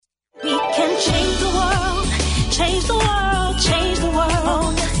change the world, change the world.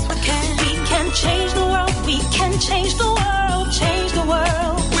 Oh, yes, we can. We can change the world, we can change the world, change the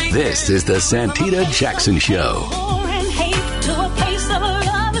world. This is the Santita Jackson Show. War and hate to a place of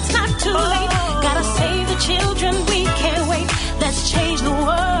love, it's not too late. Gotta save the children, we can't wait. Let's change the world.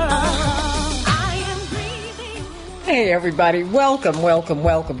 Hey, everybody. Welcome, welcome,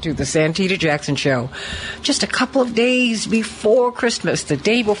 welcome to the Santita Jackson Show. Just a couple of days before Christmas, the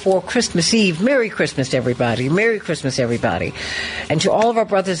day before Christmas Eve. Merry Christmas, everybody. Merry Christmas, everybody. And to all of our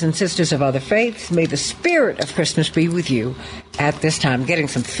brothers and sisters of other faiths, may the spirit of Christmas be with you at this time. Getting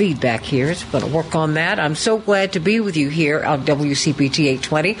some feedback here. So going to work on that. I'm so glad to be with you here on WCPT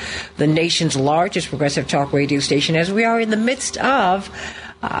 820, the nation's largest progressive talk radio station, as we are in the midst of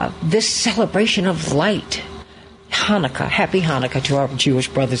this celebration of light. Hanukkah. Happy Hanukkah to our Jewish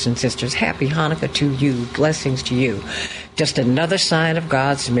brothers and sisters. Happy Hanukkah to you. Blessings to you. Just another sign of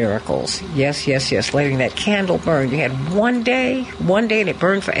God's miracles. Yes, yes, yes. Letting that candle burn. You had one day and it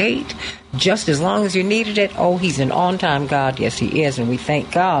burned for 8. Just as long as you needed it. Oh, he's an on-time God. Yes, he is. And we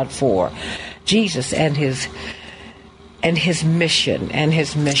thank God for Jesus and his mission.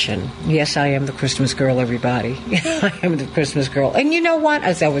 Yes, I am the Christmas girl, everybody. I am the Christmas girl. And you know what?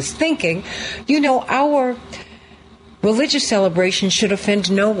 As I was thinking, our religious celebration should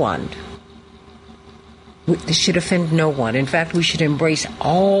offend no one. It should offend no one. In fact, we should embrace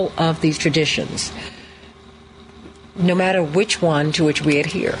all of these traditions, no matter which one to which we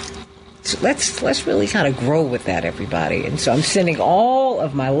adhere. So let's really kind of grow with that, everybody. And so I'm sending all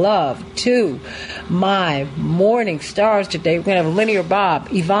of my love to my morning stars today. We're going to have Linear Bob.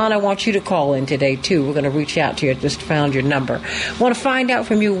 Yvonne, I want you to call in today, too. We're going to reach out to you. I just found your number. I want to find out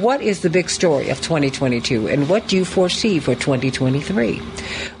from you, what is the big story of 2022, and what do you foresee for 2023?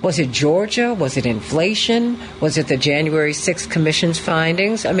 Was it Georgia? Was it inflation? Was it the January 6th Commission's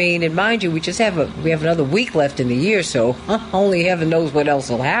findings? I mean, and mind you, we have another week left in the year, so only heaven knows what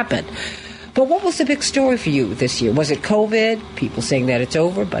else will happen. But what was the big story for you this year? Was it COVID? People saying that it's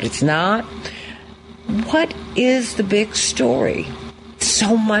over, but it's not. What is the big story?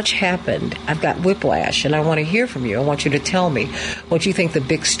 So much happened. I've got whiplash, and I want to hear from you. I want you to tell me what you think the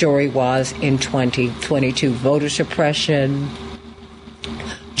big story was in 2022. Voter suppression.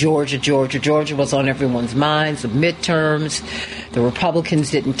 Georgia was on everyone's minds. The midterms. The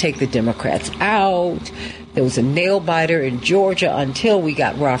Republicans didn't take the Democrats out. There was a nail-biter in Georgia until we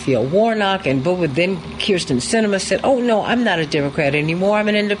got Raphael Warnock, and then Kyrsten Sinema said, oh, no, I'm not a Democrat anymore. I'm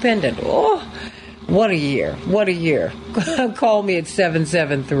an independent. Oh, what a year. What a year. Call me at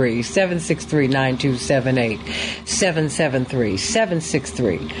 773-763-9278,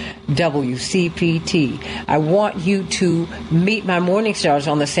 773-763-WCPT. I want you to meet my morning stars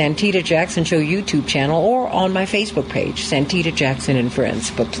on the Santita Jackson Show YouTube channel or on my Facebook page, Santita Jackson and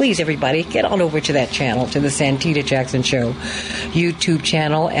Friends. But please, everybody, get on over to that channel, to the Santita Jackson Show YouTube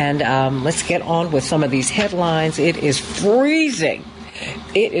channel, and let's get on with some of these headlines. It is freezing.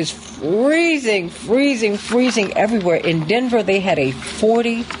 It is freezing everywhere. In Denver, they had a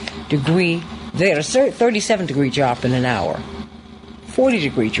 37-degree drop in an hour.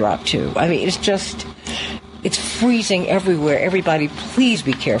 40-degree drop, too. I mean, it's freezing everywhere. Everybody, please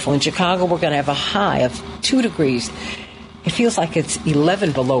be careful. In Chicago, we're going to have a high of 2 degrees. It feels like it's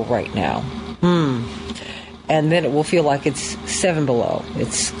 11 below right now. And then it will feel like it's 7 below.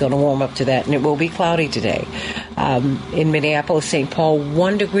 It's going to warm up to that, and it will be cloudy today. In Minneapolis, St. Paul,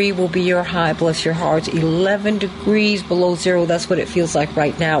 1 degree will be your high. Bless your hearts. 11 degrees below zero. That's what it feels like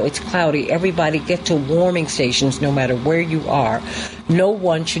right now. It's cloudy. Everybody get to warming stations no matter where you are. No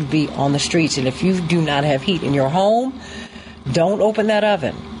one should be on the streets. And if you do not have heat in your home, don't open that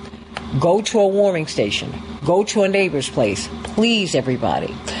oven. Go to a warming station. Go to a neighbor's place. Please,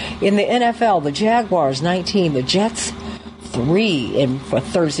 everybody. In the NFL, the Jaguars 19, the Jets 3 for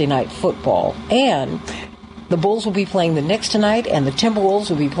Thursday night football. And the Bulls will be playing the Knicks tonight, and the Timberwolves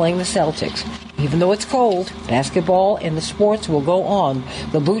will be playing the Celtics. Even though it's cold, basketball and the sports will go on.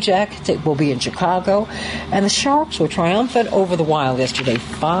 The Blue Jackets will be in Chicago, and the Sharks were triumphant over the Wild yesterday,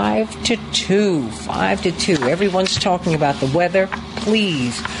 5-2. 5-2. Everyone's talking about the weather.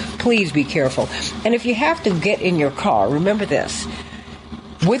 Please be careful. And if you have to get in your car, remember this.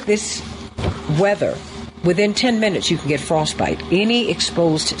 With this weather, within 10 minutes you can get frostbite. Any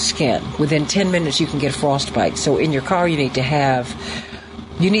exposed skin, within 10 minutes you can get frostbite. So in your car you need to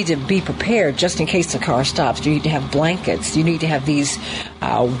be prepared just in case the car stops. You need to have blankets. You need to have these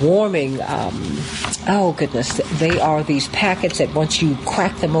warming, they are these packets that once you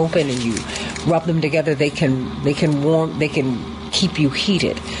crack them open and you rub them together, they can keep you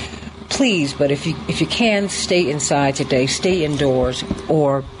heated. Please, but if you can, stay inside today, stay indoors,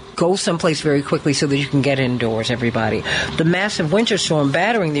 or Go someplace very quickly so that you can get indoors, everybody. The massive winter storm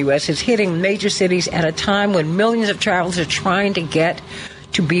battering the U.S. is hitting major cities at a time when millions of travelers are trying to get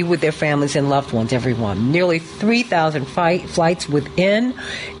to be with their families and loved ones, everyone. Nearly 3,000 flights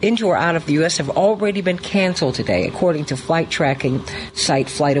into or out of the U.S. have already been canceled today, according to flight tracking site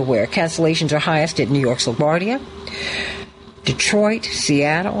FlightAware. Cancellations are highest at New York's LaGuardia, Detroit,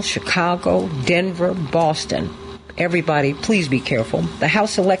 Seattle, Chicago, Denver, Boston. Everybody, please be careful. The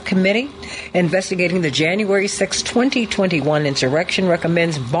House Select Committee investigating the January 6, 2021 insurrection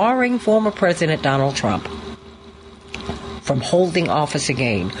recommends barring former President Donald Trump from holding office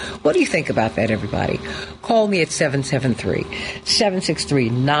again. What do you think about that, everybody? Call me at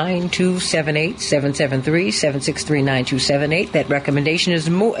 773-763-9278, 773-763-9278. That recommendation is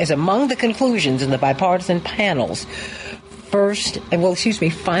among the conclusions in the bipartisan panel's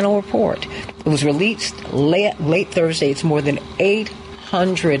final report. It was released late Thursday. It's more than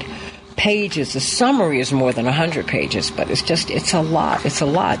 800 pages. The summary is more than 100 pages, but it's a lot. It's a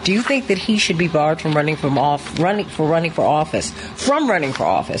lot. Do you think that he should be barred from running for office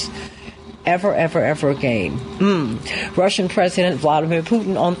ever again? Russian President Vladimir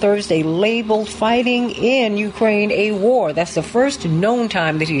Putin on Thursday labeled fighting in Ukraine a war. That's the first known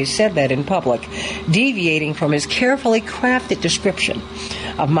time that he has said that in public, deviating from his carefully crafted description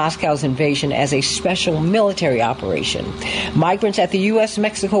of Moscow's invasion as a special military operation. Migrants at the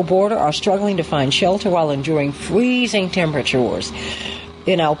U.S.-Mexico border are struggling to find shelter while enduring freezing temperatures.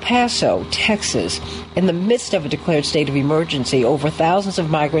 In El Paso, Texas, in the midst of a declared state of emergency, over thousands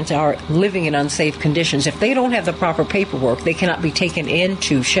of migrants are living in unsafe conditions. If they don't have the proper paperwork, they cannot be taken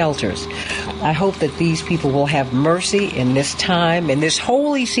into shelters. I hope that these people will have mercy in this time, in this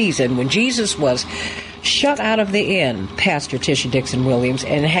holy season when Jesus was shut out of the inn, Pastor Tisha Dixon Williams,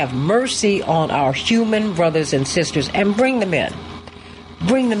 and have mercy on our human brothers and sisters and bring them in.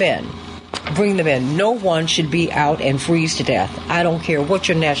 Bring them in. Bring them in. No one should be out and freeze to death. I don't care what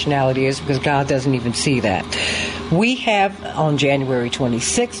your nationality is, because God doesn't even see that. We have, on January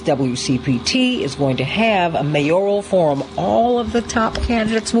 26th, WCPT is going to have a mayoral forum. All of the top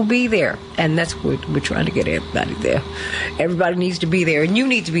candidates will be there. And that's what we're trying to get everybody there. Everybody needs to be there. And you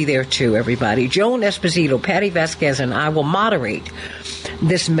need to be there, too, everybody. Joan Esposito, Patty Vasquez, and I will moderate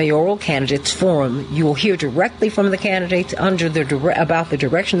this mayoral candidates forum. You will hear directly from the candidates about the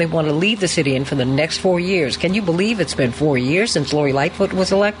direction they want to lead the city in for the next 4 years. Can you believe it's been 4 years since Lori Lightfoot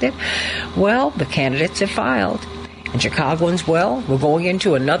was elected? Well, the candidates have filed. And Chicagoans, well, we're going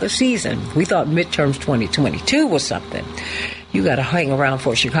into another season. We thought midterms 2022 was something. You got to hang around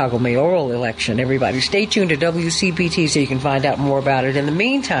for a Chicago mayoral election. Everybody, stay tuned to WCPT so you can find out more about it. In the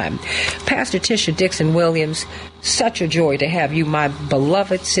meantime, Pastor Tisha Dixon Williams, such a joy to have you, my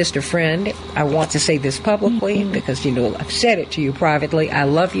beloved sister friend. I want to say this publicly because, I've said it to you privately. I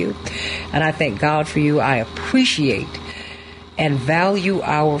love you, and I thank God for you. I appreciate and value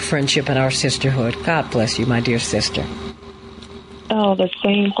our friendship and our sisterhood. God bless you, my dear sister. Oh, the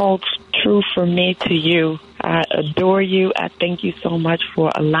same holds true for me to you. I adore you. I thank you so much for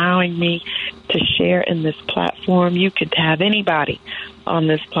allowing me to share in this platform. You could have anybody on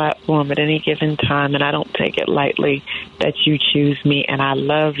this platform at any given time, and I don't take it lightly that you choose me, and I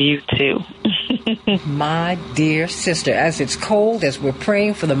love you too. My dear sister, as it's cold, as we're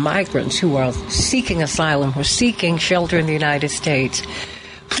praying for the migrants who are seeking asylum or seeking shelter in the United States,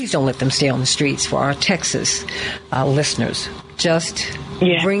 please don't let them stay on the streets. For our Texas listeners, just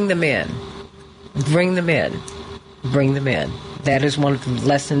bring them in. Bring them in. Bring them in. That is one of the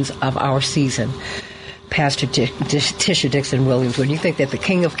lessons of our season. Pastor Tisha Dixon Williams, when you think that the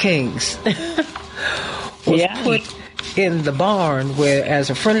King of Kings was put in the barn where, as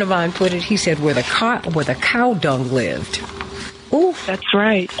a friend of mine put it, he said, where the cow dung lived. Ooh. That's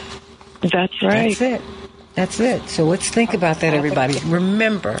right. That's right. That's it. So let's think about that, everybody.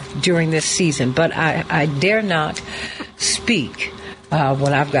 Remember, during this season, but I dare not speak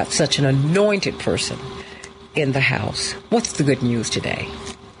when I've got such an anointed person in the house. What's the good news today?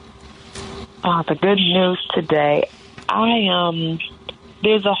 The good news today,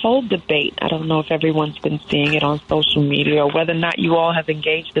 there's a whole debate. I don't know if everyone's been seeing it on social media or whether or not you all have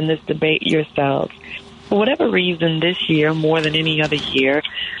engaged in this debate yourselves. For whatever reason, this year, more than any other year,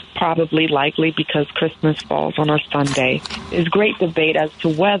 probably likely because Christmas falls on a Sunday, there's great debate as to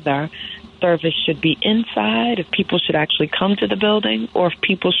whether service should be inside, if people should actually come to the building, or if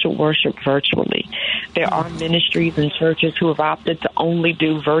people should worship virtually. There are ministries and churches who have opted to only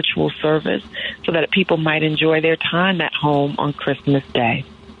do virtual service so that people might enjoy their time at home on Christmas Day.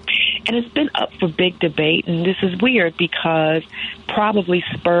 And it's been up for big debate, and this is weird because probably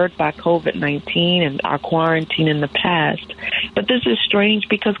spurred by COVID-19 and our quarantine in the past. But this is strange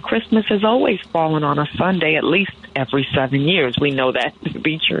because Christmas has always fallen on a Sunday, at least every 7 years. We know that to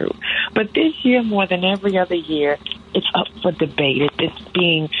be true. But this year, more than every other year, it's up for debate. It's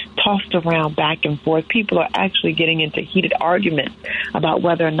being tossed around back and forth. People are actually getting into heated arguments about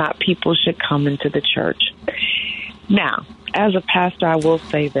whether or not people should come into the church. Now, as a pastor, I will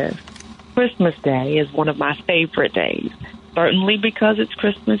say this. Christmas Day is one of my favorite days. Certainly because it's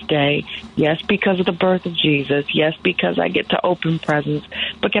Christmas Day. Yes, because of the birth of Jesus. Yes, because I get to open presents.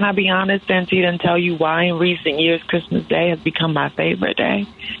 But can I be honest, Santita, and tell you why in recent years Christmas Day has become my favorite day?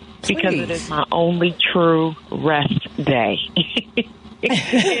 Please. Because it is my only true rest day. It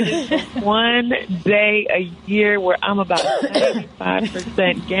is the one day a year where I'm about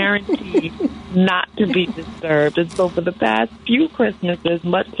 95% guaranteed not to be disturbed. And so for the past few Christmases,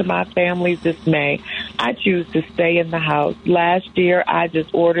 much to my family's dismay, I choose to stay in the house. Last year, I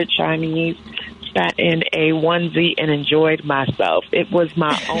just ordered Chinese, sat in a onesie, and enjoyed myself. It was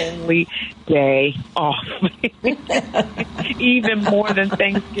my only day off. Even more than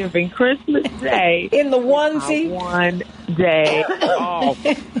Thanksgiving. Christmas Day. In the onesie? One day off.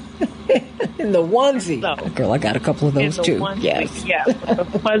 In the onesie. So, girl, I got a couple of those too. Onesie, yes. Yeah,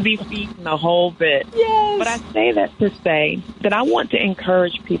 with the fuzzy feet and the whole bit. Yes. But I say that to say that I want to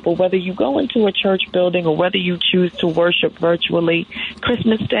encourage people, whether you go into a church building or whether you choose to worship virtually,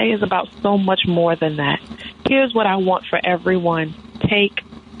 Christmas Day is about so much more than that. Here's what I want for everyone. Take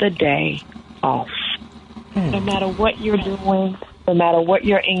the day off. No matter what you're doing, no matter what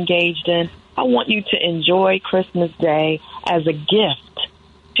you're engaged in, I want you to enjoy Christmas Day as a gift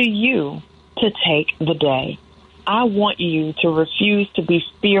to you to take the day. I want you to refuse to be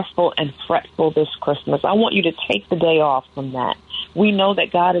fearful and fretful this Christmas. I want you to take the day off from that. We know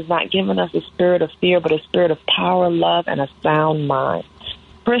that God has not given us a spirit of fear, but a spirit of power, love, and a sound mind.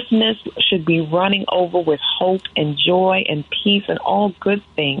 Christmas should be running over with hope and joy and peace and all good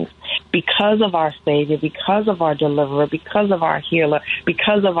things because of our Savior, because of our deliverer, because of our healer,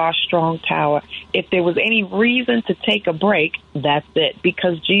 because of our strong tower. If there was any reason to take a break, that's it,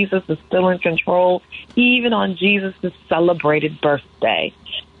 because Jesus is still in control, even on Jesus' celebrated birthday.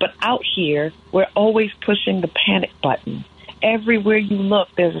 But out here, we're always pushing the panic button. Everywhere you look,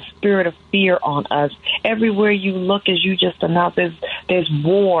 there's a spirit of fear on us. Everywhere you look, as you just announced, there's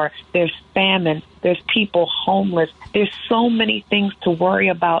war, there's famine, there's people homeless. There's so many things to worry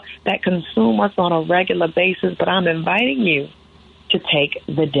about that consume us on a regular basis, but I'm inviting you to take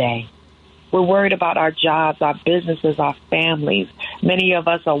the day. We're worried about our jobs, our businesses, our families. Many of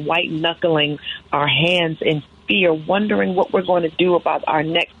us are white-knuckling our hands in fear, wondering what we're going to do about our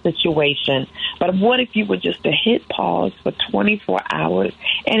next situation. But what if you were just to hit pause for 24 hours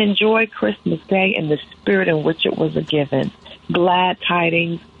and enjoy Christmas Day in the spirit in which it was given? Glad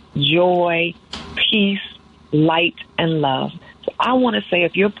tidings, joy, peace, light, and love. So I want to say,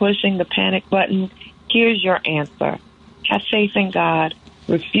 if you're pushing the panic button, here's your answer. Have faith in God,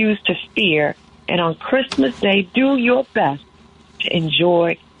 refuse to fear, and on Christmas Day, do your best to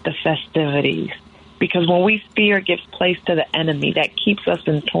enjoy the festivities. Because when we fear gives place to the enemy, that keeps us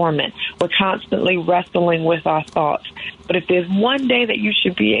in torment. We're constantly wrestling with our thoughts. But if there's one day that you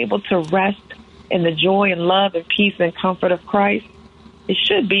should be able to rest in the joy and love and peace and comfort of Christ, it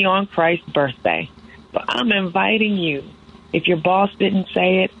should be on Christ's birthday. But I'm inviting you, if your boss didn't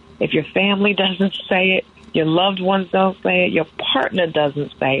say it, if your family doesn't say it, your loved ones don't say it, your partner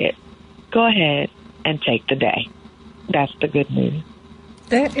doesn't say it, go ahead and take the day. That's the good news.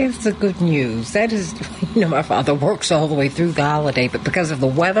 That is the good news. That is, my father works all the way through the holiday, but because of the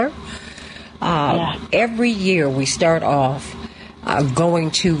weather, every year we start off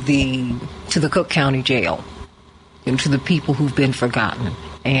going to the Cook County Jail, and to the people who've been forgotten,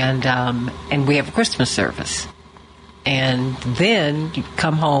 and we have a Christmas service, and then you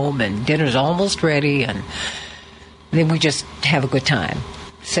come home and dinner's almost ready, and then we just have a good time,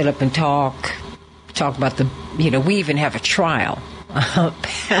 sit up and talk about we even have a trial.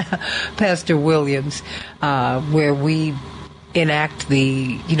 Pastor Williams, where we enact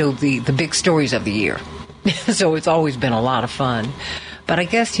the big stories of the year. So it's always been a lot of fun. But I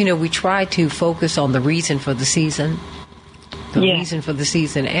guess, we try to focus on the reason for the season. Reason for the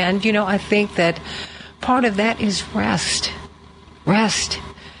season. And, I think that part of that is rest. Rest.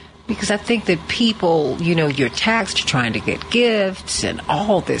 Because I think that people, you're taxed trying to get gifts and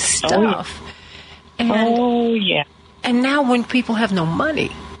all this stuff. And now when people have no money,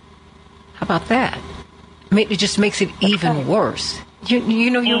 how about that? I mean, it just makes it even worse. You're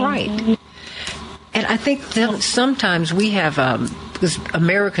right. And I think that sometimes we have because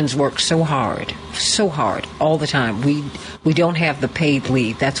Americans work so hard all the time. We don't have the paid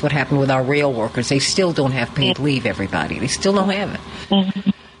leave. That's what happened with our rail workers. They still don't have paid leave, everybody. They still don't have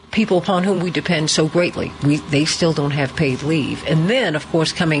it. People upon whom we depend so greatly, they still don't have paid leave. And then, of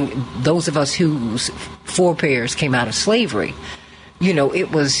course, coming those of us whose forebears came out of slavery,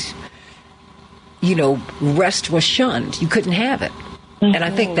 it was, rest was shunned. You couldn't have it. And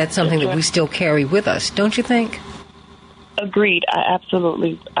I think that's something that we still carry with us, don't you think? Agreed. I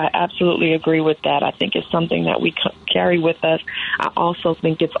absolutely agree with that. I think it's something that we carry with us. I also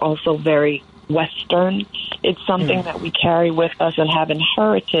think it's also very Western. It's something that we carry with us and have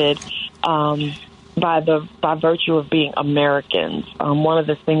inherited by virtue of being Americans. One of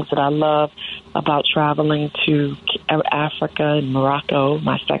the things that I love about traveling to Africa and Morocco,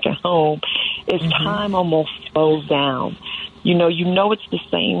 my second home, is time almost slows down. You know it's the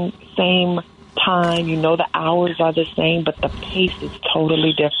same time. The hours are the same, but the pace is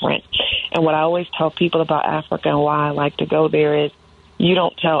totally different. And what I always tell people about Africa and why I like to go there is, you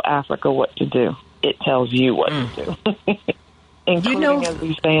don't tell Africa what to do. It tells you what to do. Including, as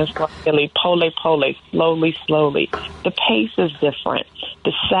we say in Swahili, pole, pole, slowly, slowly. The pace is different.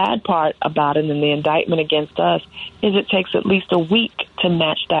 The sad part about it and the indictment against us is it takes at least a week to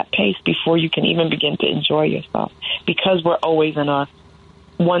match that pace before you can even begin to enjoy yourself, because we're always in a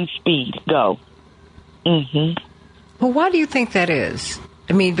one speed, go. Well, why do you think that is?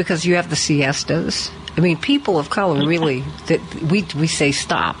 I mean, because you have the siestas. I mean, people of color really, we say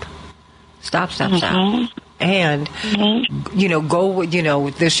stop. Stop. And, go,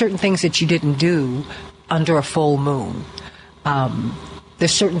 there's certain things that you didn't do under a full moon.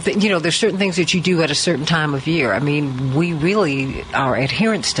 There's certain things that you do at a certain time of year. I mean, we really are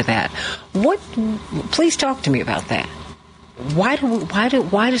adherents to that. Please talk to me about that. Why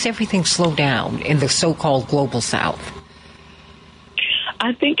does everything slow down in the so-called global South?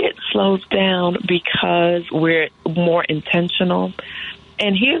 I think it slows down because we're more intentional.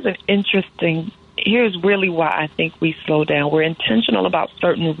 And here's really why I think we slow down. We're intentional about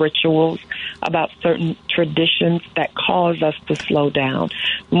certain rituals, about certain traditions that cause us to slow down.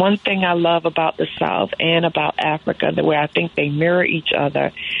 One thing I love about the South and about Africa, the way I think they mirror each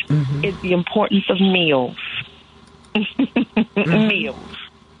other, is the importance of meals. Meals.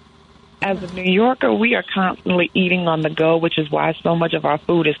 As a New Yorker, we are constantly eating on the go, which is why so much of our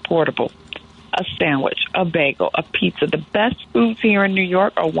food is portable. A sandwich, a bagel, a pizza. The best foods here in New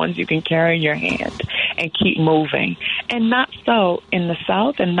York are ones you can carry in your hand and keep moving. And not so in the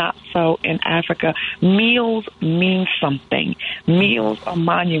South and not so in Africa. Meals mean something. Meals are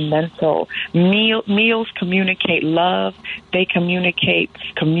monumental. Meals communicate love. They communicate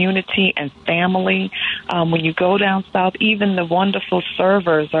community and family. When you go down South, even the wonderful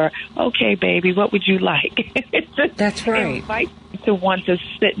servers are, okay, baby, what would you like? That's right. To want to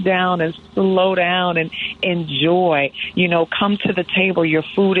sit down and slow down and enjoy, come to the table, your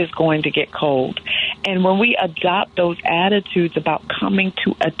food is going to get cold. And when we adopt those attitudes about coming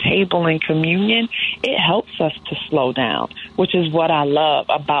to a table in communion, it helps us to slow down, which is what I love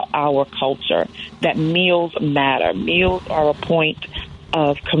about our culture, that meals matter. Meals are a point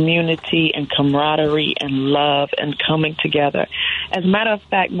of community and camaraderie and love and coming together. As a matter of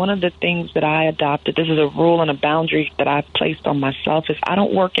fact, one of the things that I adopted, this is a rule and a boundary that I've placed on myself, is I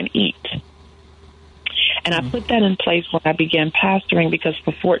don't work and eat. And I put that in place when I began pastoring, because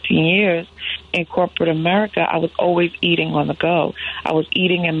for 14 years in corporate America, I was always eating on the go. I was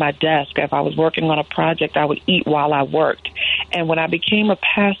eating in my desk. If I was working on a project, I would eat while I worked. And when I became a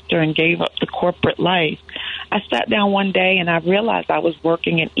pastor and gave up the corporate life, I sat down one day and I realized I was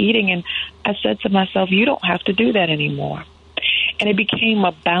working and eating, and I said to myself, you don't have to do that anymore. And it became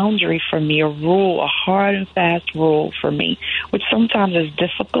a boundary for me, a rule, a hard and fast rule for me, which sometimes is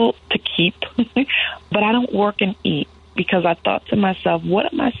difficult to keep. But I don't work and eat, because I thought to myself,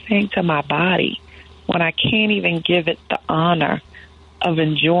 what am I saying to my body when I can't even give it the honor of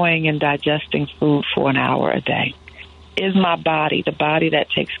enjoying and digesting food for an hour a day? Is my body, the body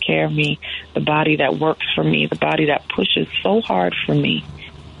that takes care of me, the body that works for me, the body that pushes so hard for me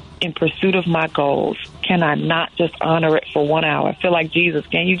in pursuit of my goals, can I not just honor it for 1 hour? I feel like Jesus,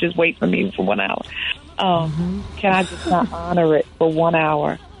 can you just wait for me for 1 hour? Can I just not honor it for 1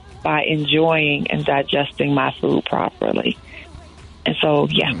 hour by enjoying and digesting my food properly? And so,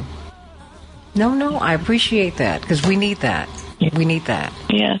 yeah. No, I appreciate that, because we need that. We need that.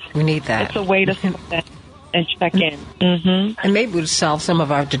 Yes. We need that. It's a way to slow down and check in. And maybe it would solve some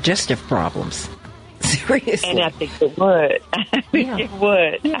of our digestive problems. Seriously. And I think it would. I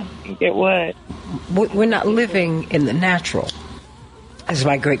think it would. We're not living in the natural, as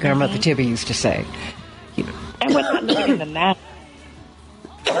my great-grandmother Tibby used to say. And we're not living in the natural.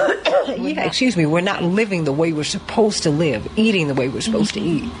 we're not living the way we're supposed to live, eating the way we're supposed to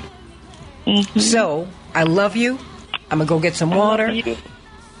eat. Mm-hmm. So, I love you. I'm going to go get some water.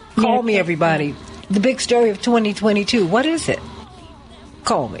 Call me, everybody. The big story of 2022. What is it?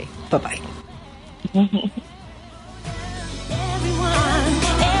 Call me. Bye-bye. Everyone,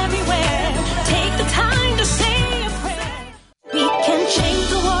 everywhere, take the time to say a prayer. We can change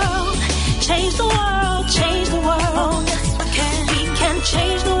the world, change the world, change the world. We can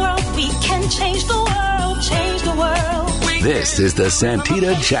change the world, we can change the world, change the world. This is the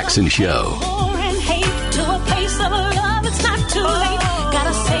Santita Jackson Show. War and hate to a place of love, it's not too late.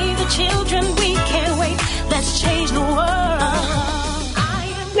 Gotta save the children, we can't wait. Let's change the world.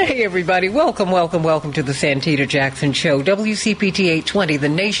 Hey, everybody. Welcome to the Santita Jackson Show. WCPT 820, the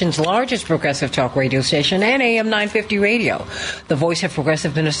nation's largest progressive talk radio station, and AM 950 radio. The voice of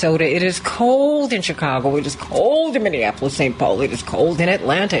progressive Minnesota. It is cold in Chicago. It is cold in Minneapolis, St. Paul. It is cold in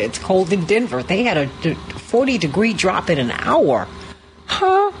Atlanta. It's cold in Denver. They had a 40-degree drop in an hour.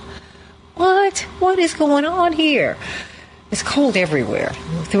 Huh? What? What is going on here? It's cold everywhere,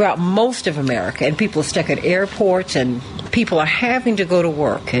 throughout most of America, and people are stuck at airports, and people are having to go to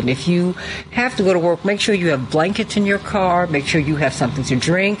work. And if you have to go to work, make sure you have blankets in your car, make sure you have something to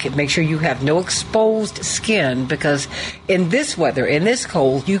drink, and make sure you have no exposed skin, because in this weather, in this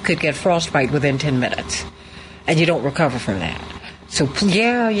cold, you could get frostbite within 10 minutes, and you don't recover from that. So,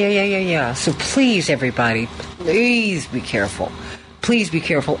 yeah. So please, everybody, please be careful. Please be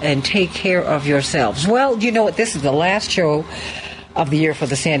careful and take care of yourselves. Well, you know what? This is the last show of the year for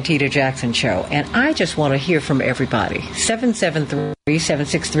the Santita Jackson Show. And I just want to hear from everybody.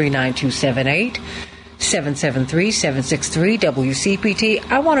 773-763-9278.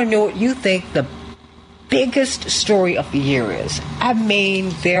 773-763-WCPT. I want to know what you think the biggest story of the year is. I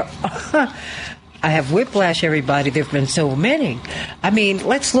mean, I have whiplash, everybody. There have been so many. I mean,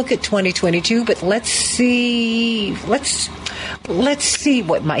 let's look at 2022, but let's see what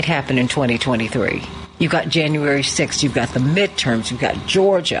might happen in 2023. You've got January 6th. You've got the midterms. You've got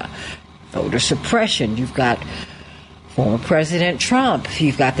Georgia, voter suppression. You've got former President Trump.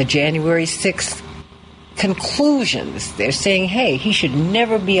 You've got the January 6th conclusions. They're saying, hey, he should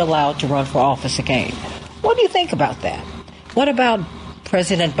never be allowed to run for office again. What do you think about that? What about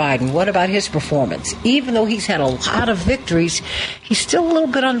President Biden? What about his performance? Even though he's had a lot of victories, he's still a little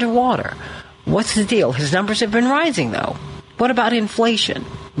bit underwater. What's the deal? His numbers have been rising, though. What about inflation?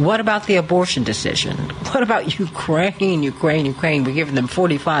 What about the abortion decision? What about Ukraine? We're giving them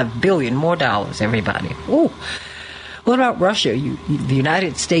 $45 billion more dollars, everybody. Ooh. What about Russia? The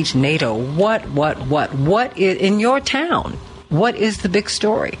United States, NATO? What is in your town? What is the big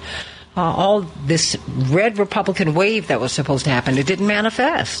story? All this red Republican wave that was supposed to happen, it didn't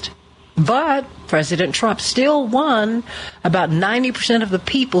manifest. But President Trump still won about 90% of the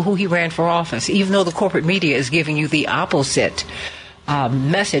people who he ran for office, even though the corporate media is giving you the opposite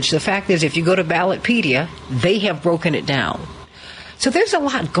message. The fact is, if you go to Ballotpedia, they have broken it down. So there's a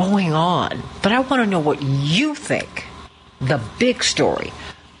lot going on, but I want to know what you think the big story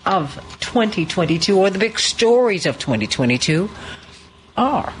of 2022 or the big stories of 2022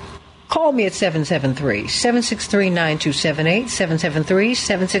 are. Call me at 773-763-9278,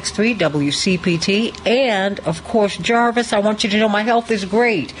 773-763-WCPT. And, of course, Jarvis, I want you to know my health is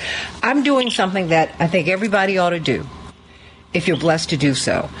great. I'm doing something that I think everybody ought to do, if you're blessed to do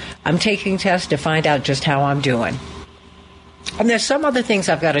so. I'm taking tests to find out just how I'm doing. And there's some other things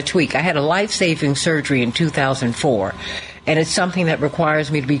I've got to tweak. I had a life-saving surgery in 2004, and it's something that requires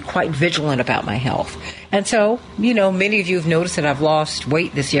me to be quite vigilant about my health. And so, you know, many of you have noticed that I've lost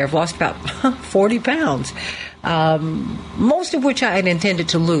weight this year. I've lost about 40 pounds, most of which I had intended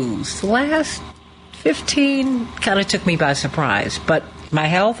to lose. The last 15 kind of took me by surprise. But my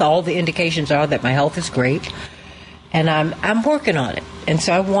health, all the indications are that my health is great, and I'm working on it. And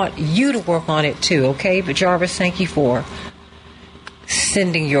so I want you to work on it too, okay? But Jarvis, thank you for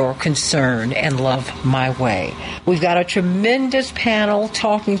sending your concern and love my way. We've got a tremendous panel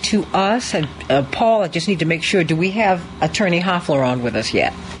talking to us. And, Paul, I just need to make sure, do we have Attorney Hoffler on with us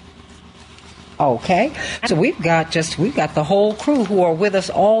yet? Okay. So we've got the whole crew who are with us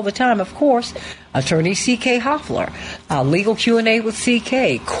all the time, of course. Attorney C.K. Hoffler, Legal Q&A with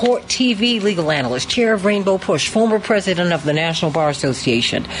C.K., Court TV legal analyst, chair of Rainbow Push, former president of the National Bar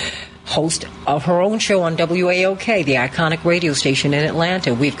Association, host of her own show on WAOK, the iconic radio station in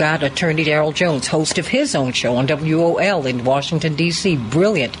Atlanta. We've got Attorney Darrell Jones, host of his own show on WOL in Washington, D.C.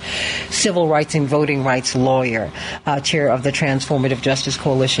 Brilliant civil rights and voting rights lawyer, chair of the Transformative Justice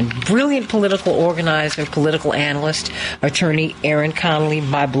Coalition. Brilliant political organizer, political analyst, Attorney Erin Connolly,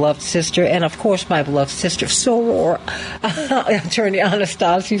 my beloved sister, and of course my beloved sister, soror, Attorney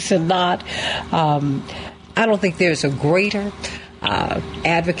Anastasia Sanat. I don't think there's a greater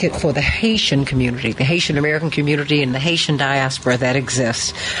advocate for the Haitian community, the Haitian American community, and the Haitian diaspora that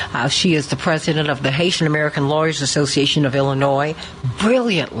exists. She is the president of the Haitian American Lawyers Association of Illinois.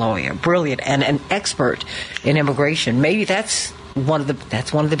 Brilliant lawyer, brilliant, and an expert in immigration. Maybe that's one of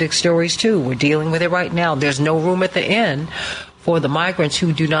the big stories too. We're dealing with it right now. There's no room at the inn for the migrants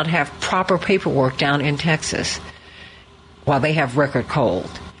who do not have proper paperwork down in Texas, while they have record cold.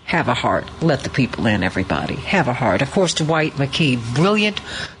 Have a heart. Let the people in, everybody. Have a heart. Of course, Dwight McKee, brilliant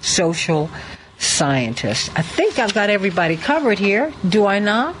social scientist. I think I've got everybody covered here. Do I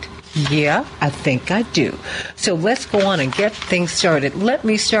not? Yeah, I think I do. So let's go on and get things started. Let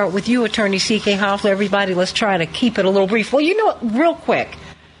me start with you, Attorney C.K. Hoffler. Everybody, let's try to keep it a little brief. Well, you know what? Real quick.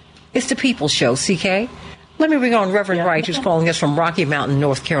 It's the People's Show, C.K. Let me bring on Reverend Wright, who's calling us from Rocky Mountain,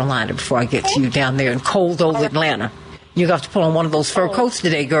 North Carolina, before I get to you down there in cold old Atlanta. You got to put on one of those fur coats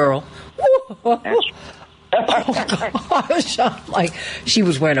today, girl. Oh, gosh. Like, she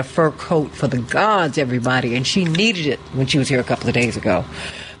was wearing a fur coat for the gods, everybody, and she needed it when she was here a couple of days ago.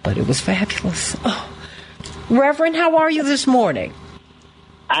 But it was fabulous. Oh. Reverend, how are you this morning?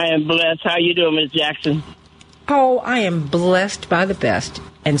 I am blessed. How you doing, Ms. Jackson? Oh, I am blessed by the best,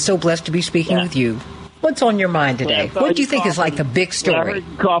 and so blessed to be speaking with you. What's on your mind today? What do you think is like the big story? I heard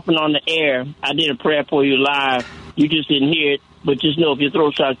you coughing on the air. I did a prayer for you live. You just didn't hear it, but just know if your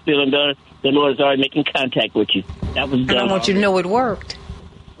throat starts feeling better, the Lord is already making contact with you. That was done. And I want you to know it worked.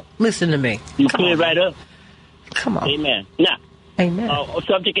 Listen to me. You cleared right up. Come on. Amen. Now, amen. A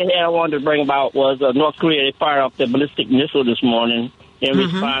subject ahead I wanted to bring about was North Korea. They fired off the ballistic missile this morning in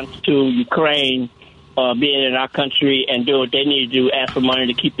response to Ukraine being in our country and doing what they need to do, ask for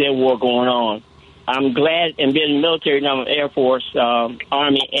money to keep their war going on. I'm glad, and being in the military now, I'm Air Force,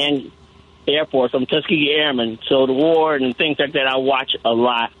 Army, and Air Force. I'm Tuskegee Airman, so the war and things like that I watch a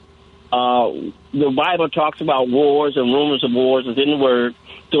lot. The Bible talks about wars and rumors of wars. It's in the Word,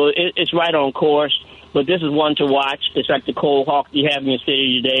 so it's right on course. But this is one to watch. It's like the cold hawk you have in your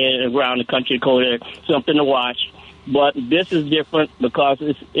city today and around the country, cold air, something to watch. But this is different because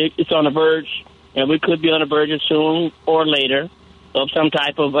it's on the verge, and we could be on the verge soon or later of some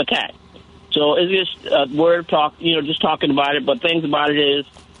type of attack. So it's just a word of talk, just talking about it. But things about it is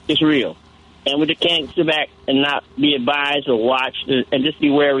it's real. And we just can't sit back and not be advised or watch and just be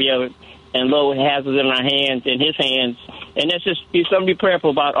wary of it. And lo, it has us in our hands, in his hands. And that's just something to be prayerful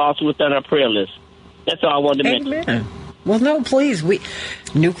about also within our prayer list. That's all I wanted to mention. Well, no, please.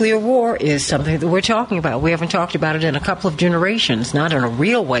 Nuclear war is something that we're talking about. We haven't talked about it in a couple of generations, not in a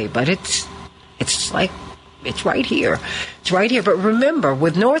real way, but it's like it's right here. It's right here. But remember,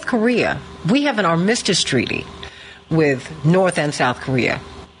 with North Korea, we have an armistice treaty with North and South Korea.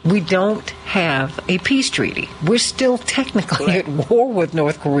 We don't have a peace treaty. We're still technically at war with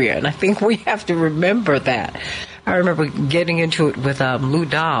North Korea, and I think we have to remember that. I remember getting into it with Lou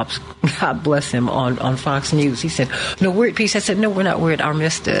Dobbs, God bless him, on Fox News. He said, no, we're at peace. I said, no, we're not. We're at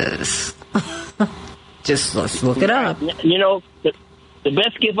armistice. Just let's look it up. The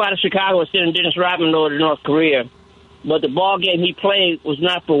best gift out of Chicago was sending Dennis Rodman over to North Korea, but the ball game he played was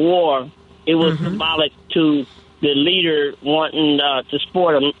not for war. It was symbolic to the leader wanting to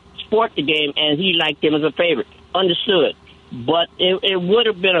sport the game, and he liked him as a favorite. Understood. But it would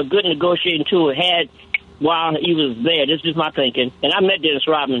have been a good negotiating tool while he was there. This is my thinking. And I met Dennis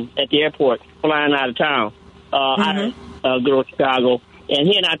Rodman at the airport flying out of town, out of good old Chicago. And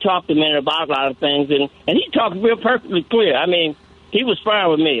he and I talked a minute about a lot of things, and he talked real perfectly clear. I mean, he was fine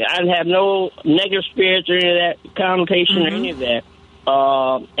with me. I didn't have no negative spirits or any of that connotation or any of that.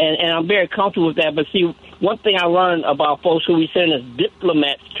 And I'm very comfortable with that. But see, one thing I learned about folks who we send as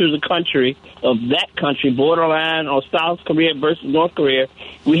diplomats to the country of that country, borderline or South Korea versus North Korea,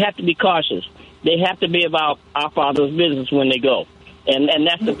 we have to be cautious. They have to be about our Father's business when they go. And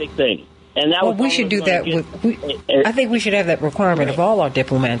that's the big thing. And that we should do that. I think we should have that requirement of all our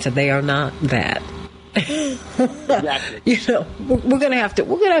diplomats, and they are not that. Exactly. We're going to have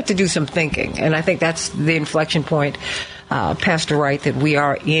to do some thinking, and I think that's the inflection point Pastor Wright, that we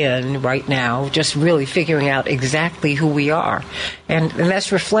are in right now, just really figuring out exactly who we are. And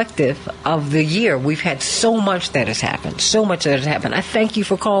that's reflective of the year. We've had so much that has happened, I thank you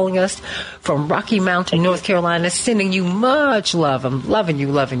for calling us from Rocky Mountain, North Carolina, sending you much love. I'm loving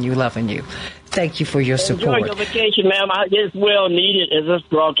you. Thank you for your support. Enjoy your vacation, ma'am. It's well needed, as us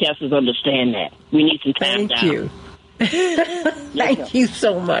broadcasters understand that. We need some time down. Thank you. Thank you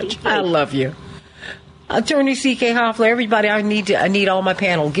so much. I love you. Attorney C.K. Hoffler, everybody, I need all my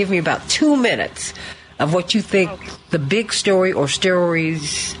panel. Give me about 2 minutes of what you think the big story or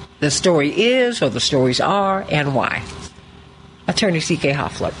stories, the story is or the stories are, and why. Attorney C.K.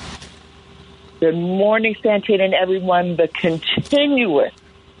 Hoffler. Good morning, Santita and everyone. The continuous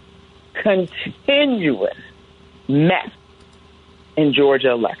mess in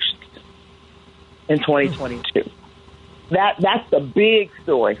Georgia elections in 2022. That's the big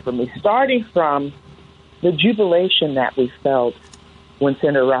story for me, starting from the jubilation that we felt when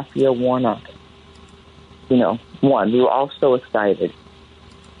Senator Raphael Warnock, won. We were all so excited.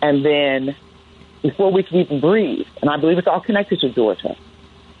 And then before we could even breathe, and I believe it's all connected to Georgia,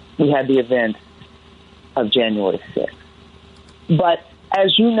 we had the event of January 6th. But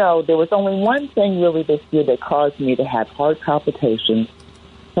as you know, there was only one thing really this year that caused me to have heart palpitations,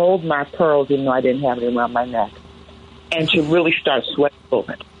 hold my pearls even though I didn't have it around my neck, and to really start sweating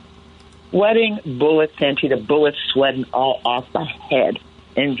bullets. Sweating bullets, Santita, bullets sweating all off my head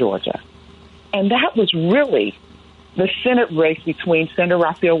in Georgia. And that was really the Senate race between Senator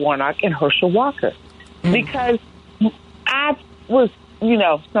Raphael Warnock and Herschel Walker. Because I was,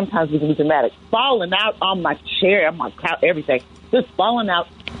 sometimes we can be dramatic, falling out on my chair, on my couch, everything, just falling out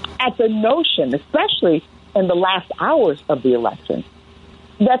at the notion, especially in the last hours of the election,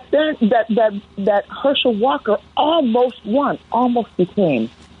 that Herschel Walker almost won, almost became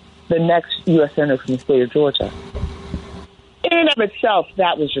the next U.S. Senator from the state of Georgia. In and of itself,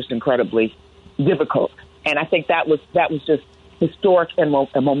 that was just incredibly difficult. And I think that was just historic and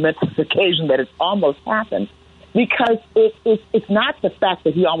a momentous occasion that it's almost happened, because it's not the fact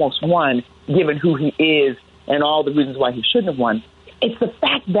that he almost won, given who he is and all the reasons why he shouldn't have won. It's the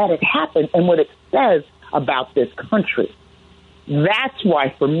fact that it happened and what it says about this country. That's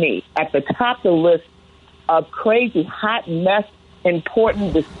why, for me, at the top of the list of crazy, hot mess,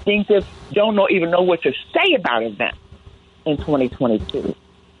 important, distinctive, even know what to say about events in 2022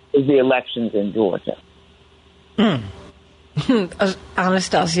 is the elections in Georgia.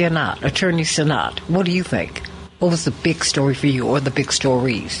 Anastasia Knott, Attorney Sanat, what do you think? What was the big story for you, or the big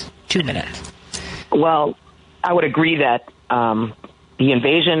stories? 2 minutes. Well, I would agree that the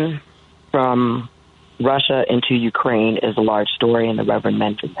invasion from Russia into Ukraine is a large story, and the Reverend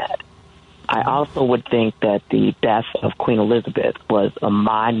mentioned that. I also would think that the death of Queen Elizabeth was a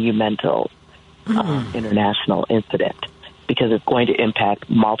monumental international incident, because it's going to impact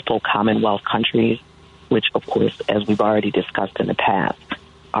multiple Commonwealth countries, which, of course, as we've already discussed in the past,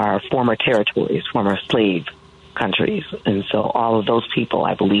 are former territories, former slave countries. And so all of those people,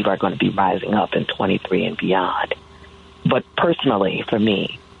 I believe, are going to be rising up in 23 and beyond. But personally, for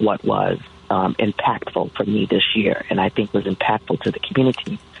me, what was impactful for me this year, and I think was impactful to the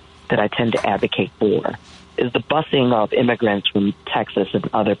community that I tend to advocate for, is the busing of immigrants from Texas and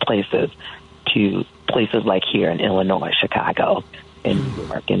other places to places like here in Illinois, Chicago, in New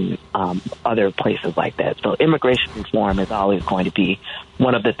York, and other places like that. So immigration reform is always going to be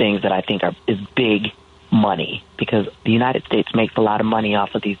one of the things that I think is big money, because the United States makes a lot of money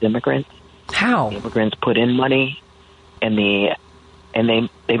off of these immigrants. How? The immigrants put in money, and they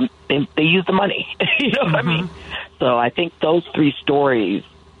use the money. You know what I mean? So I think those three stories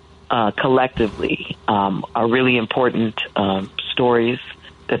collectively are really important stories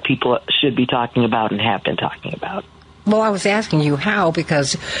that people should be talking about and have been talking about. Well, I was asking you how,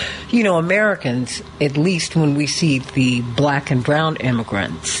 because, Americans, at least when we see the black and brown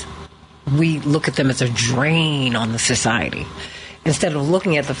immigrants, we look at them as a drain on the society, instead of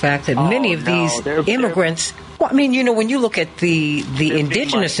looking at the fact that many of these immigrants, when you look at the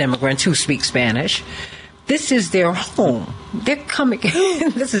indigenous immigrants who speak Spanish, this is their home. They're coming.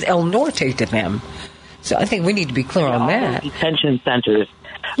 This is El Norte to them. So I think we need to be clear on that. Detention centers.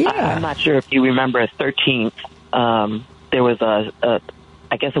 Yeah. I'm not sure if you remember 13th. There was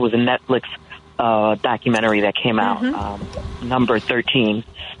I guess it was a Netflix documentary that came out, number 13,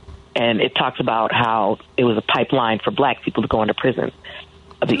 and it talks about how it was a pipeline for black people to go into prison.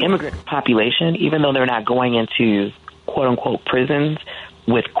 The immigrant population, even though they're not going into quote-unquote prisons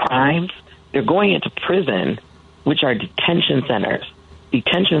with crimes, they're going into prison, which are detention centers.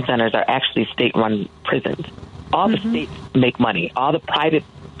 Detention centers are actually state-run prisons. All the states make money. All the private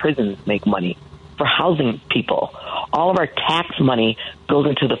prisons make money for housing people. All of our tax money goes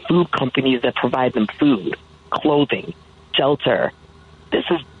into the food companies that provide them food, clothing, shelter. This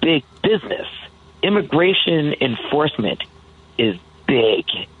is big business. Immigration enforcement is big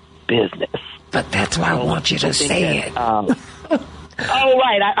business. But that's why I want you to say it. Oh,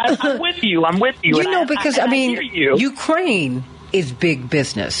 right. I'm with you. You know, because, I mean, Ukraine is big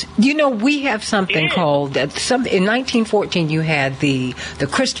business. You know, we have something called, in 1914, you had the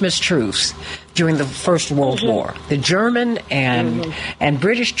Christmas truce during the First World War. The German and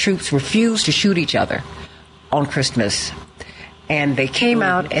British troops refused to shoot each other on Christmas. And they came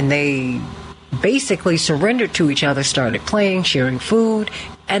out and they basically surrendered to each other, started playing, sharing food.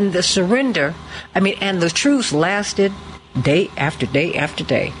 And the surrender, and the truce lasted day after day after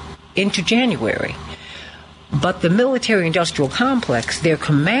day into January. But the military-industrial complex, their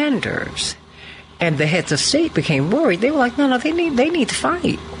commanders and the heads of state became worried. They were like, no, they need to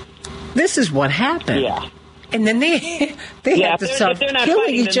fight. This is what happened. Yeah. And then they had to start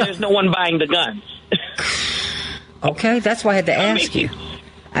killing each other. There's no one buying the guns. Okay, that's why I had to ask you.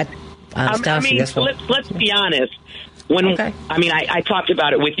 Let's be honest. I talked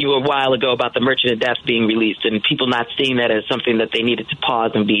about it with you a while ago about the Merchant of Death being released and people not seeing that as something that they needed to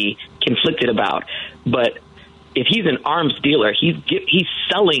pause and be conflicted about. But if he's an arms dealer, he's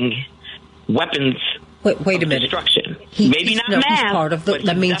selling weapons. Wait a minute. Destruction. Maybe not mass. He's part of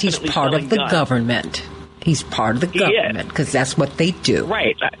that means he's part of the government. He's part of the government because that's what they do.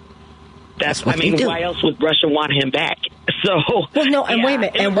 Right. Why else would Russia want him back? So, wait a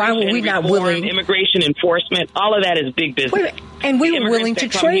minute. And why were we not willing? Immigration enforcement, all of that is big business. Wait a minute. And we were willing to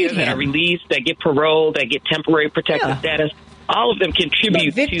trade him. That are released, that get paroled, that get temporary protected status. All of them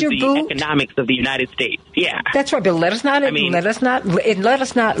contribute to the economics of the United States. Yeah, that's right. But let it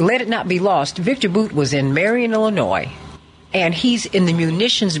not be lost. Victor Boot was in Marion, Illinois, and he's in the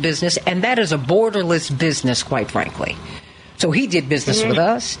munitions business, and that is a borderless business, quite frankly. So he did business with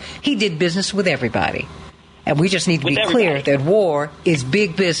us. He did business with everybody. And we just need to be clear that war is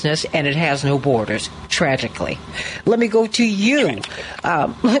big business and it has no borders, tragically. Let me go to you.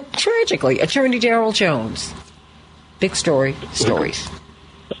 Tragically, Attorney Darrell Jones. Big stories.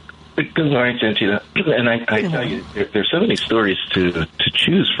 Good morning, Santita. And I tell you, there's so many stories to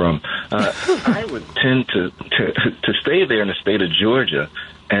choose from. I would tend to stay there in the state of Georgia.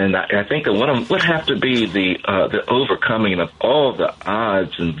 And I think that one would have to be the overcoming of all the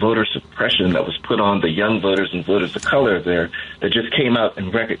odds and voter suppression that was put on the young voters and voters of color there that just came out in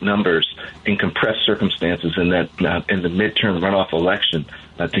record numbers in compressed circumstances in the midterm runoff election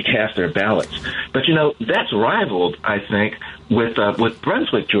to cast their ballots. But that's rivaled, I think, with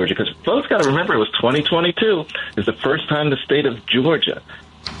Brunswick, Georgia, because folks got to remember it was 2022 is the first time the state of Georgia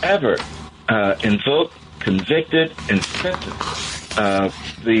ever invoked, convicted, and sentenced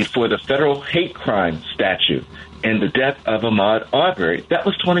for the federal hate crime statute and the death of Ahmaud Arbery. That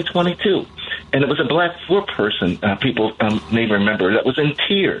was 2022. And it was a black foreperson, people may remember, that was in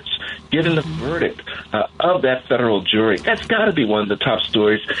tears, given the verdict of that federal jury. That's got to be one of the top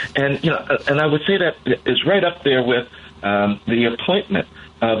stories. And, and I would say that is right up there with the appointment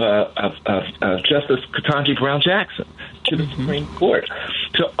of Justice Ketanji Brown Jackson to the Supreme Court.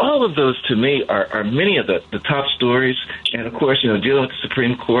 So all of those, to me, are many of the top stories. And, of course, dealing with the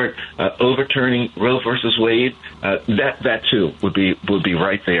Supreme Court, overturning Roe versus Wade, that too, would be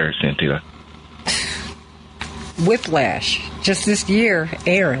right there, Santita. Whiplash. Just this year,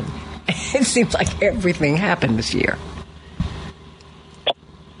 Aaron. It seems like everything happened this year.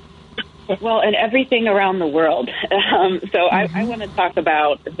 Well, and everything around the world. I want to talk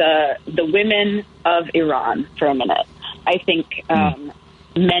about the women of Iran for a minute. I think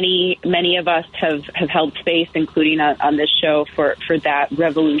many of us have held space, including on this show, for that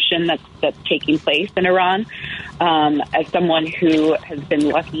revolution that's taking place in Iran. As someone who has been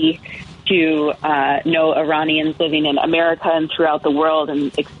lucky to know Iranians living in America and throughout the world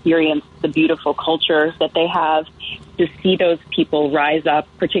and experience the beautiful culture that they have, to see those people rise up,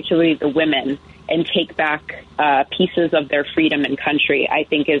 particularly the women, and take back pieces of their freedom and country, I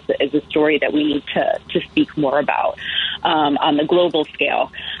think is a story that we need to speak more about on the global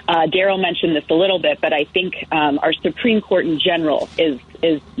scale. Darrell mentioned this a little bit, but I think our Supreme Court in general is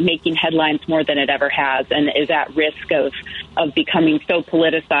making headlines more than it ever has, and is at risk of becoming so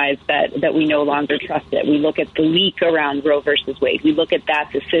politicized that we no longer trust it. We look at the leak around Roe versus Wade. We look at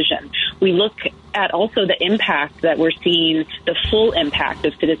that decision. We look at also the impact that we're seeing, the full impact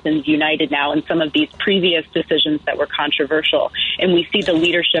of Citizens United now and some of these previous decisions that were controversial. And we see the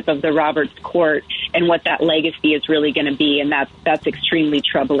leadership of the Roberts Court and what that legacy is really going to be. And that's extremely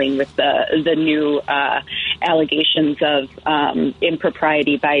troubling with the new allegations of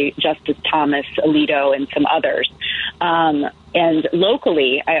impropriety by Justice Thomas, Alito, and some others. And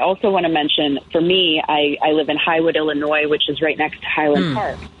locally, I also want to mention, for me, I live in Highwood, Illinois, which is right next to Highland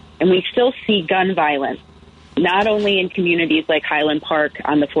Park. And we still see gun violence, not only in communities like Highland Park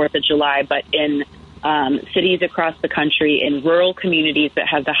on the 4th of July, but in cities across the country, in rural communities that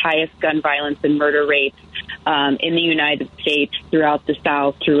have the highest gun violence and murder rates in the United States, throughout the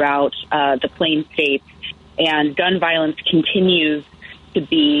South, throughout the Plain States. And gun violence continues to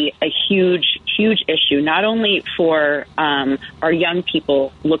be a huge issue, not only for our young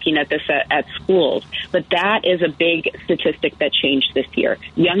people looking at this at schools, but that is a big statistic that changed this year.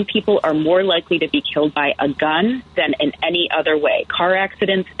 Young people are more likely to be killed by a gun than in any other way. Car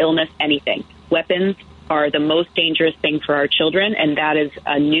accidents, illness, anything. Weapons are the most dangerous thing for our children, and that is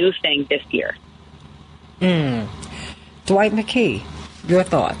a new thing this year. Dwight McKee, your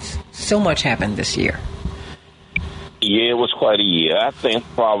thoughts? So much happened this year. Yeah, it was quite a year. I think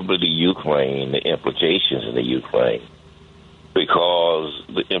probably the implications in the Ukraine, because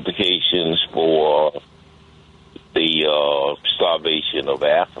the implications for the starvation of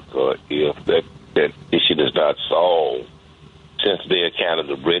Africa, if that issue is not solved, since they're kind of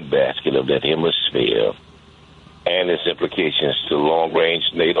the breadbasket of that hemisphere, and its implications to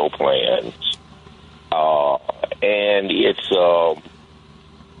long-range NATO plans, and its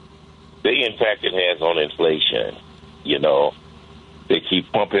the impact it has on inflation. You know, they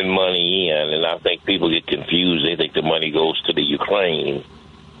keep pumping money in, and I think people get confused. They think the money goes to the Ukraine,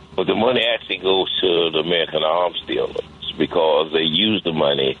 but the money actually goes to the American arms dealers, because they use the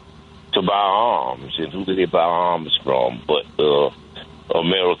money to buy arms. And who do they buy arms from but the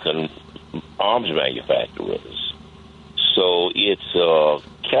American arms manufacturers? So it's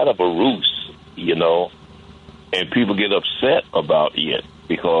kind of a ruse, you know, and people get upset about it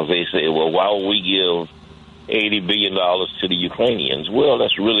because they say, well, why would we give $80 billion to the Ukrainians? Well,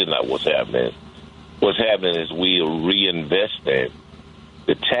 that's really not what's happening. What's happening is we are reinvesting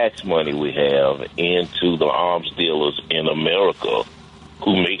the tax money we have into the arms dealers in America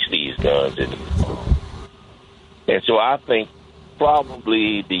who makes these guns. And so I think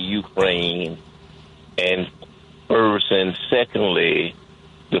probably the Ukraine, and first, and secondly,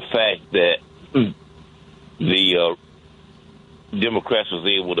 the fact that the Democrats was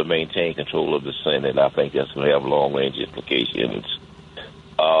able to maintain control of the Senate. I think that's going to have long-range implications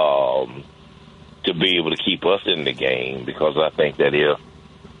to be able to keep us in the game, because I think that if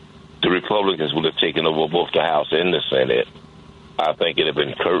the Republicans would have taken over both the House and the Senate, I think it would have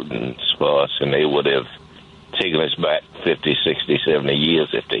been curtains for us, and they would have taken us back 50, 60, 70 years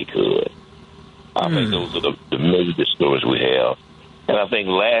if they could. I think those are the major stories we have. And I think,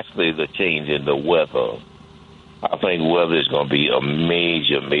 lastly, the change in the weather. I think weather is going to be a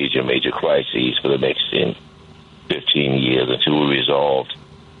major crisis for the next 10, 15 years until we resolve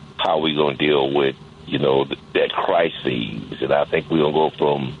how we're going to deal with, you know, that crisis. And I think we're going to go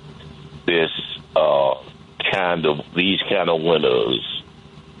from this these kind of winters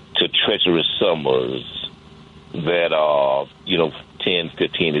to treacherous summers that are, 10,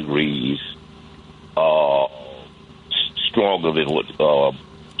 15 degrees stronger than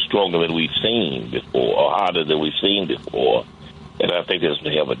we've seen before, or harder than we've seen before. And I think that's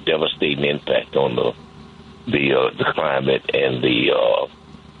going to have a devastating impact on the climate and the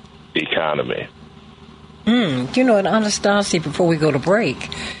economy. And Anastasia, before we go to break,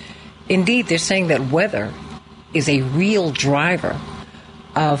 indeed, they're saying that weather is a real driver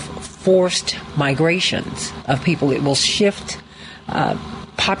of forced migrations of people. It will shift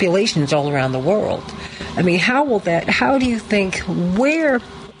populations all around the world. I mean, how do you think,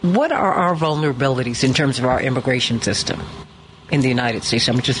 what are our vulnerabilities in terms of our immigration system in the United States?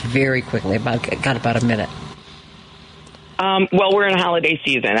 I'm just very quickly, got about a minute. Well, we're in a holiday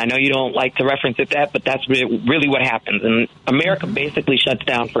season. I know you don't like to reference it but that's really what happens. And America basically shuts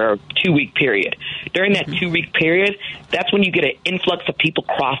down for a 2-week period. During that 2-week period, that's when you get an influx of people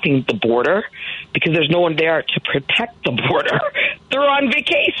crossing the border, because there's no one there to protect the border. They're on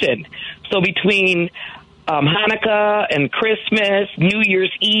vacation. So between Hanukkah and Christmas, New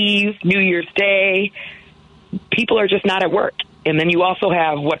Year's Eve, New Year's Day, people are just not at work. And then you also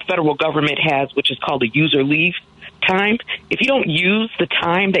have what federal government has, which is called a user leave time. If you don't use the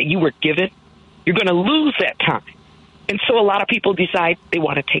time that you were given, you're going to lose that time. And so a lot of people decide they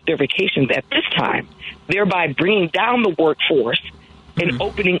want to take their vacations at this time, thereby bringing down the workforce and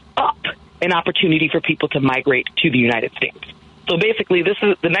opening up an opportunity for people to migrate to the United States. So basically, this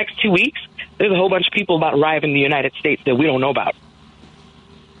is the next 2 weeks. There's a whole bunch of people about to arrive in the United States that we don't know about.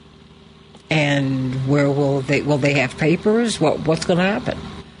 And where will they have papers? What's going to happen?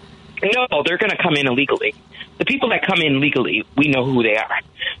 No, they're going to come in illegally. The people that come in legally, we know who they are.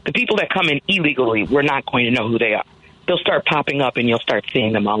 The people that come in illegally, we're not going to know who they are. they'll start popping up and you'll start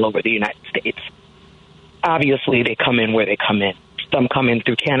seeing them all over the United States. Obviously, they come in where they come in. Some come in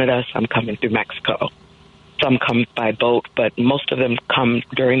through Canada, some come in through Mexico. Some come by boat, but most of them come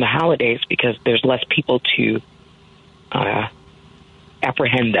during the holidays because there's less people to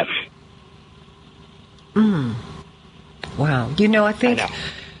apprehend them. Wow. You know, I think...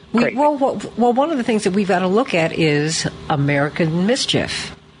 one of the things that we've got to look at is American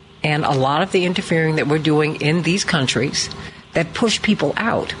mischief and a lot of the interfering that we're doing in these countries that push people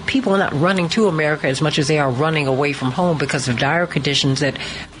out. People are not running to America as much as they are running away from home because of dire conditions that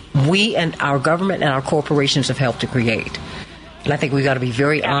we and our government and our corporations have helped to create. And I think we've got to be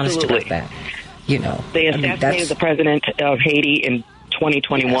very honest about that. You know, they assassinated the president of Haiti in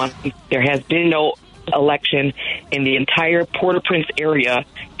 2021. Yes. There has been no election in the entire Port-au-Prince area.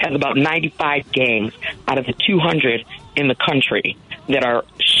 Has about 95 gangs out of the 200 in the country that are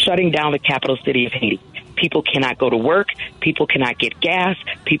shutting down the capital city of Haiti. People cannot go to work. People cannot get gas.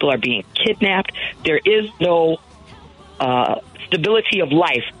 People are being kidnapped. There is no stability of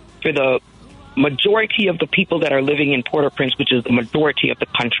life for the majority of the people that are living in Port-au-Prince, which is the majority of the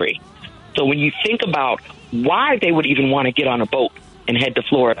country. So when you think about why they would even want to get on a boat and head to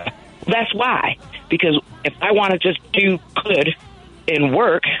Florida, that's why. Because if I want to just do good and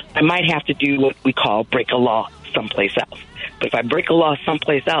work, I might have to do what we call break a law someplace else. But if I break a law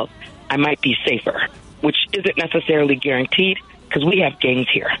someplace else, I might be safer, which isn't necessarily guaranteed because we have gangs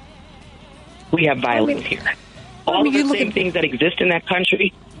here. We have violence here. All of the same things that exist in that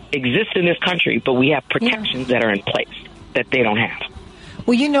country exist in this country, but we have protections that are in place that they don't have.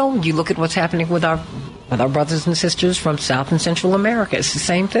 Well, you know, you look at what's happening with our brothers and sisters from South and Central America. It's the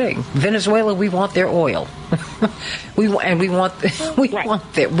same thing. Venezuela, we want their oil. we want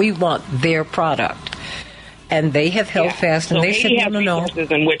their product. And they have held fast, and so they Haiti said, no.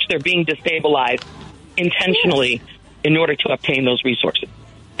 resources in which they're being destabilized intentionally in order to obtain those resources.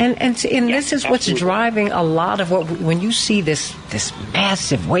 And this is what's driving a lot of when you see this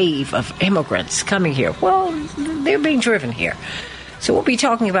massive wave of immigrants coming here. Well, they're being driven here. So we'll be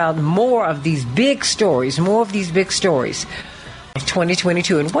talking about more of these big stories of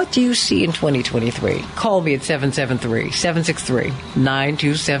 2022. And what do you see in 2023? Call me at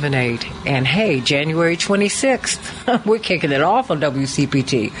 773-763-9278. And hey, January 26th, we're kicking it off on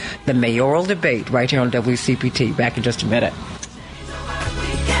WCPT, the mayoral debate right here on WCPT. Back in just a minute.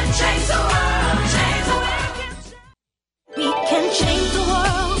 We can change the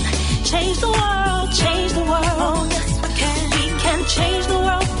world, change the world, change the world. We can change the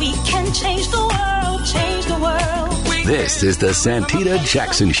world, we can change the world, change the world. This is the Santita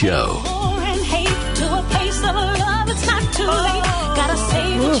Jackson Show. War and hate to a place of love, it's not too late. Gotta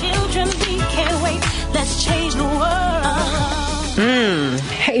save the children, we can't wait. Let's change the world.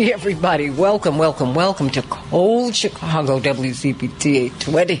 Hey, everybody. Welcome to Cold Chicago, WCPT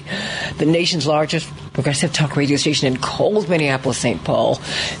 820, the nation's largest progressive talk radio station in cold Minneapolis, St. Paul.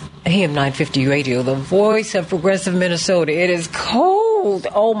 AM 950 Radio, the voice of progressive Minnesota. It is cold.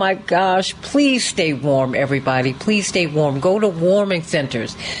 Oh, my gosh. Please stay warm, everybody. Please stay warm. Go to warming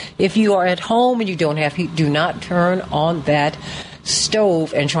centers. If you are at home and you don't have heat, do not turn on that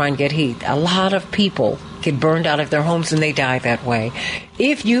stove and try and get heat. A lot of people get burned out of their homes and they die that way.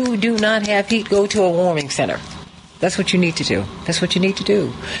 If you do not have heat, go to a warming center. That's what you need to do.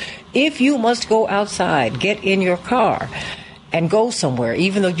 If you must go outside, get in your car and go somewhere,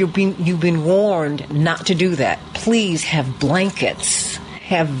 even though you've been warned not to do that. Please have blankets.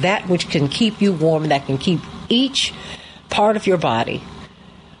 Have that which can keep you warm, that can keep each part of your body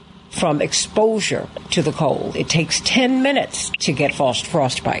from exposure to the cold. It takes 10 minutes to get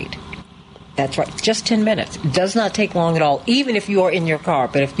frostbite. That's right, just 10 minutes. It does not take long at all, even if you are in your car.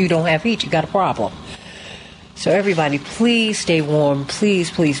 But if you don't have heat, you got a problem. So everybody, please stay warm.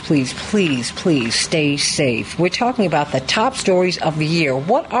 Please stay safe. We're talking about the top stories of the year.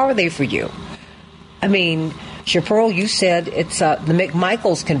 What are they for you? I mean, Chaparral, you said it's the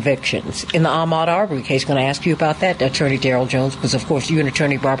McMichaels convictions in the Ahmaud Arbery case. Going to ask you about that, Attorney Darrell Jones, because, of course, you and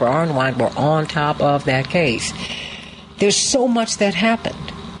Attorney Barbara Arnwine were on top of that case. There's so much that happened.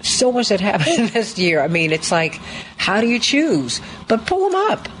 This year. I mean, it's like, how do you choose? But pull them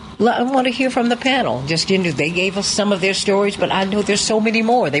up. I want to hear from the panel. They gave us some of their stories, but I know there's so many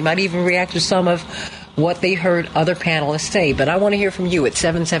more. They might even react to some of what they heard other panelists say. But I want to hear from you at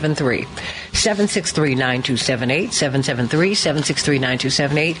 773-763-9278,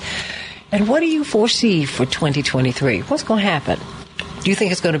 773-763-9278. And what do you foresee for 2023? What's going to happen? Do you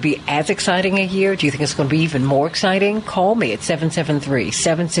think it's going to be as exciting a year? Do you think it's going to be even more exciting? Call me at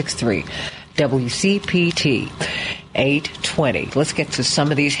 773-763-9278. WCPT 820. Let's get to some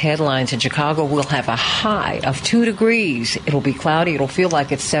of these headlines. In Chicago, we'll have a high of 2 degrees. It'll be cloudy. It'll feel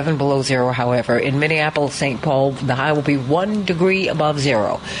like it's 7 below zero, however. In Minneapolis, St. Paul, the high will be 1 degree above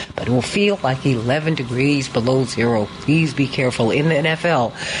zero, but it will feel like 11 degrees below zero. Please be careful. In the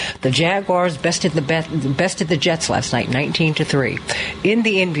NFL, the Jaguars bested the Jets last night, 19-3. In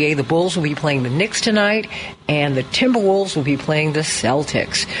the NBA, the Bulls will be playing the Knicks tonight, and the Timberwolves will be playing the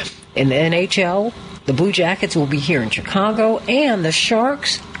Celtics. In the NHL, the Blue Jackets will be here in Chicago, and the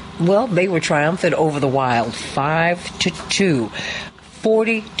Sharks, well, they were triumphant over the Wild, 5-2.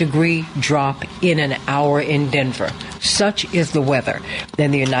 40-degree drop in an hour in Denver. Such is the weather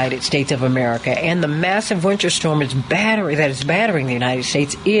in the United States of America. And the massive winter storm that is battering the United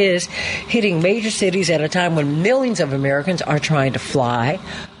States is hitting major cities at a time when millions of Americans are trying to fly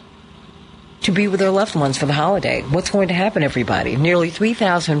to be with their loved ones for the holiday. What's going to happen, everybody? Nearly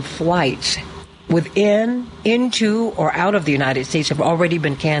 3,000 flights within, into, or out of the United States have already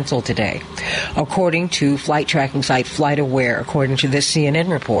been canceled today, according to flight tracking site FlightAware, according to this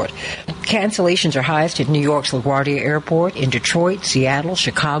CNN report. Cancellations are highest at New York's LaGuardia Airport, in Detroit, Seattle,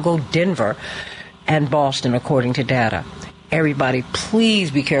 Chicago, Denver, and Boston, according to data. Everybody,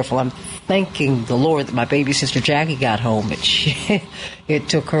 please be careful. I'm thanking the Lord that my baby sister Jackie got home, but it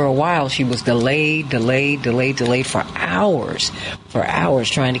took her a while. She was delayed for hours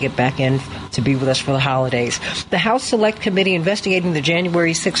trying to get back in to be with us for the holidays. The House Select Committee investigating the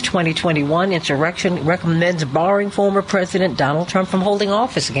January 6, 2021 insurrection recommends barring former President Donald Trump from holding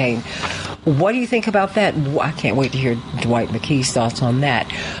office again. What do you think about that? I can't wait to hear Dwight McKee's thoughts on that.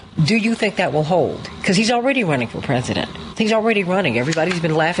 Do you think that will hold? Because he's already running for president. He's already running. Everybody's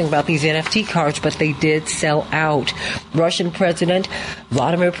been laughing about these NFT cards, but they did sell out. Russian President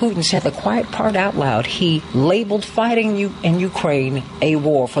Vladimir Putin said the quiet part out loud. He labeled fighting in Ukraine a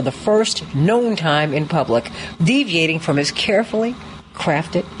war for the first known time in public, deviating from his carefully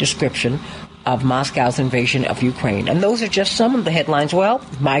crafted description of Moscow's invasion of Ukraine. And those are just some of the headlines. Well,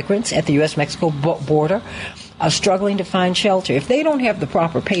 migrants at the U.S.-Mexico border are struggling to find shelter. If they don't have the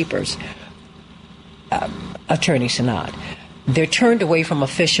proper papers, Attorney Sinat, they're turned away from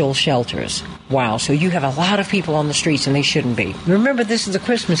official shelters. Wow, so you have a lot of people on the streets and they shouldn't be. Remember, this is the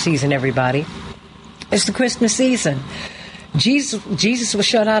Christmas season, everybody. It's the Christmas season. Jesus was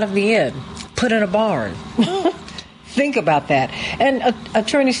shut out of the inn, put in a barn. Think about that. And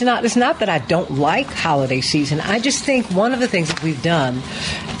Attorney Sinat, it's not that I don't like holiday season. I just think one of the things that we've done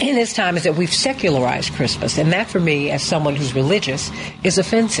in this time is that we've secularized Christmas. And that, for me, as someone who's religious, is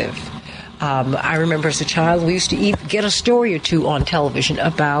offensive. I remember as a child, we used to get a story or two on television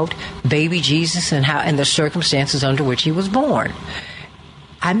about baby Jesus and the circumstances under which he was born.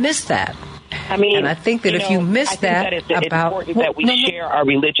 I miss that. I mean, and I think that if you miss that, it's important that we share our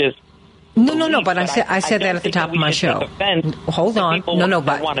religious. No, but I said that at the top of my show. Hold on.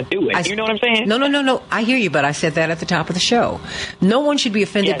 But want to do it. You know what I'm saying? No. I hear you, but I said that at the top of the show. No one should be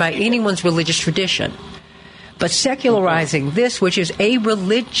offended by anyone's religious tradition. But secularizing this, which is a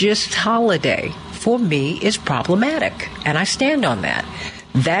religious holiday, for me is problematic. And I stand on that.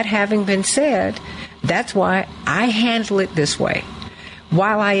 That having been said, that's why I handle it this way.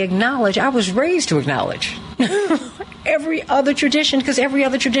 While I acknowledge, I was raised to acknowledge every other tradition, because every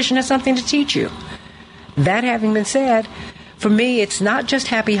other tradition has something to teach you. That having been said, for me, it's not just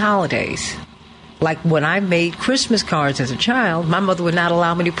happy holidays. Like when I made Christmas cards as a child, my mother would not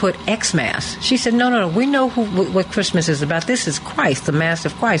allow me to put Xmas. She said, no, we know what Christmas is about. This is Christ, the Mass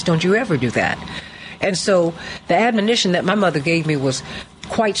of Christ. Don't you ever do that. And so the admonition that my mother gave me was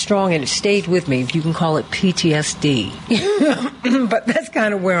quite strong, and it stayed with me. You can call it PTSD. But that's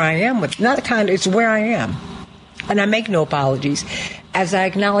kind of where I am. It's where I am. And I make no apologies as I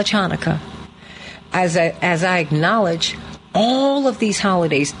acknowledge Hanukkah, as I acknowledge all of these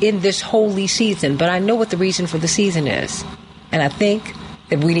holidays in this holy season. But I know what the reason for the season is. And I think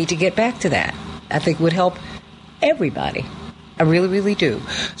that we need to get back to that. I think it would help everybody. I really, really do.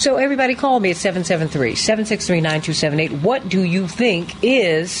 So everybody call me at 773-763-9278. What do you think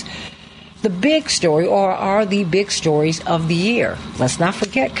is the big story, or are the big stories of the year? Let's not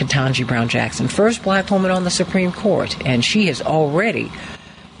forget Ketanji Brown Jackson, first black woman on the Supreme Court, and she has already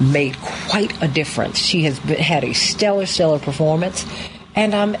made quite a difference. She has had a stellar performance,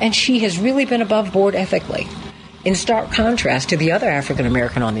 and she has really been above board ethically, in stark contrast to the other African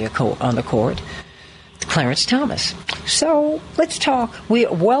American on the court, Clarence Thomas. So let's talk.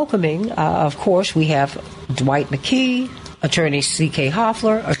 We're welcoming, of course, we have Dwight McKee, Attorney C.K.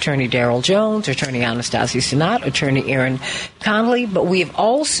 Hoffler, Attorney Darrell Jones, Attorney Anastasia Sinat, Attorney Aaron Connolly, but we have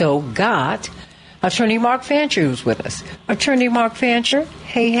also got Attorney Mark Fancher, who's with us. Attorney Mark Fancher,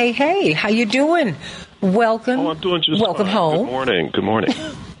 hey, how you doing? Welcome. Oh, I'm doing just Welcome fine. home. Good morning.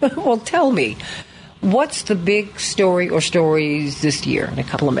 Well, tell me, what's the big story or stories this year in a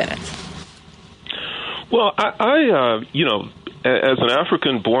couple of minutes? Well, I as an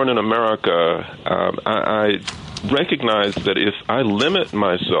African born in America, I recognize that if I limit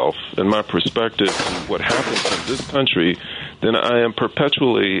myself and my perspective to what happens in this country, then I am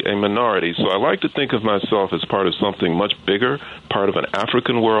perpetually a minority. So I like to think of myself as part of something much bigger, part of an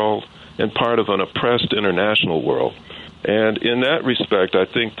African world, and part of an oppressed international world. And in that respect, I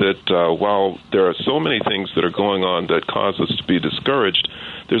think that while there are so many things that are going on that cause us to be discouraged,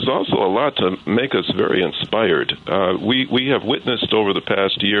 there's also a lot to make us very inspired. We have witnessed over the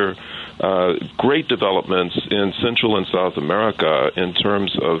past year great developments in Central and South America in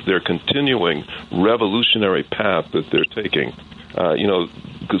terms of their continuing revolutionary path that they're taking.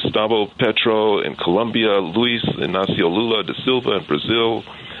 Gustavo Petro in Colombia, Luis Inácio Lula da Silva in Brazil,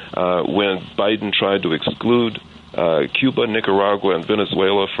 when Biden tried to exclude Cuba, Nicaragua, and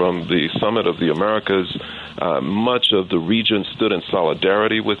Venezuela from the Summit of the Americas. Much of the region stood in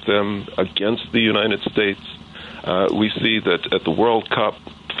solidarity with them against the United States. We see that at the World Cup,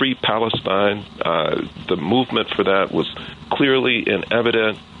 Free Palestine, the movement for that was clearly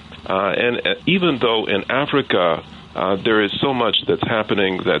evident. And even though in Africa there is so much that's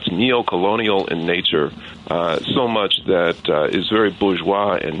happening that's neo-colonial in nature, so much that is very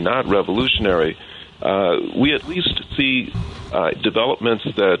bourgeois and not revolutionary, we at least see developments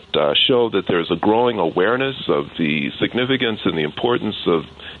that show that there's a growing awareness of the significance and the importance of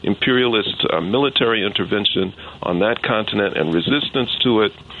imperialist military intervention on that continent and resistance to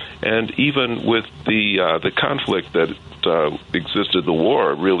it. And even with the conflict that existed, the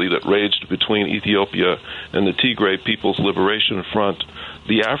war really that raged between Ethiopia and the Tigray People's Liberation Front,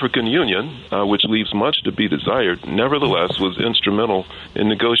 the African Union, which leaves much to be desired, nevertheless was instrumental in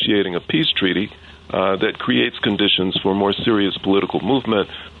negotiating a peace treaty that creates conditions for a more serious political movement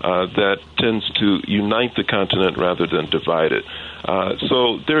that tends to unite the continent rather than divide it.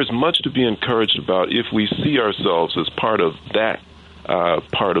 So there's much to be encouraged about if we see ourselves as part of that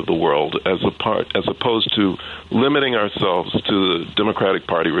part of the world, as opposed to limiting ourselves to the Democratic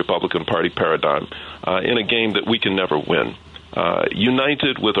Party, Republican Party paradigm in a game that we can never win.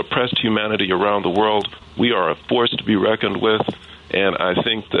 United with oppressed humanity around the world, we are a force to be reckoned with. And I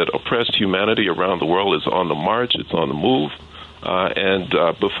think that oppressed humanity around the world is on the march, it's on the move, and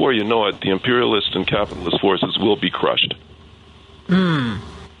before you know it, the imperialist and capitalist forces will be crushed.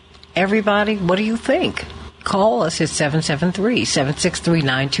 Everybody, what do you think? Call us at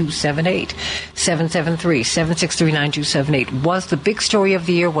 773-763-9278. 773-763-9278. Was the big story of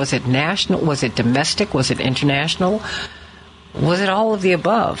the year, was it national, was it domestic, was it international? Was it all of the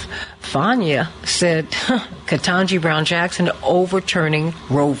above? Fania said Ketanji Brown Jackson overturning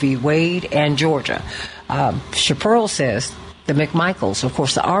Roe v. Wade and Georgia. Chaparral says the McMichaels, of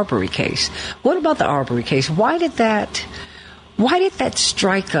course, the Arbery case. What about the Arbery case? Why did that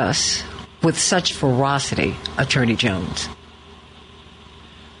strike us with such ferocity, Attorney Jones?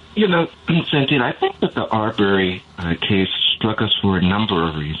 Santina, I think that the Arbery case struck us for a number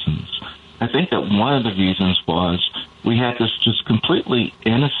of reasons. I think that one of the reasons was we had this just completely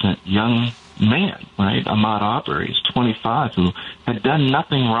innocent young man, right? Ahmaud Arbery, he's 25, who had done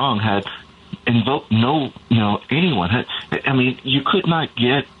nothing wrong, had invoked anyone. You could not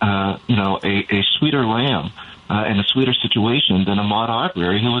get, a sweeter lamb in a sweeter situation than Ahmaud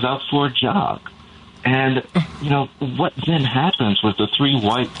Arbery, who was out for a jog. And, what then happens with the three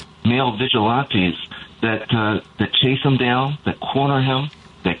white male vigilantes that chase him down, that corner him,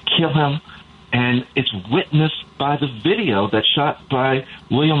 that kill him, and it's witnessed by the video that's shot by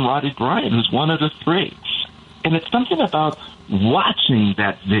William Roddy Bryan, who's one of the three. And it's something about watching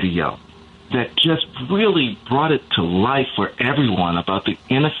that video that just really brought it to life for everyone about the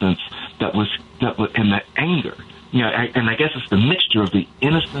innocence that was and the anger. And I guess it's the mixture of the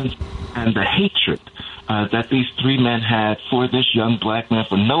innocence and the hatred that these three men had for this young black man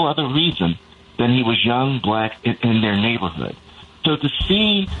for no other reason than he was young, black, in their neighborhood. So to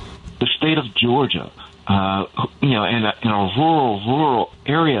see the state of Georgia, in a rural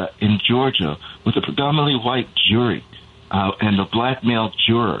area in Georgia with a predominantly white jury and a black male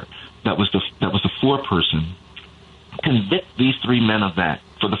juror that was the foreperson, convict these three men of that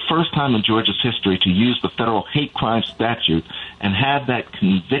for the first time in Georgia's history, to use the federal hate crime statute and have that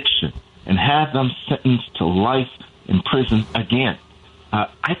conviction and have them sentenced to life in prison again.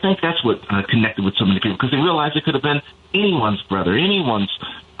 I think that's what connected with so many people, because they realized it could have been anyone's brother, anyone's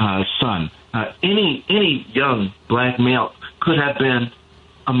son, any young black male could have been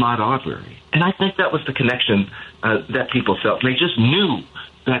Ahmaud Arbery. And I think that was the connection that people felt. They just knew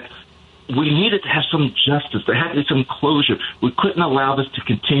that we needed to have some justice. There had to be some closure. We couldn't allow this to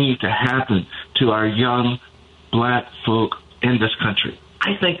continue to happen to our young black folk in this country.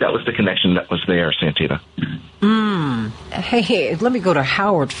 I think that was the connection that was there, Santita. Hey, let me go to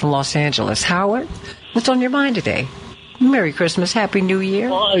Howard from Los Angeles. Howard, what's on your mind today? Merry Christmas, Happy New Year.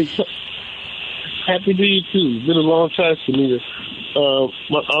 All right. Happy New Year, too. It's been a long time, Sunita.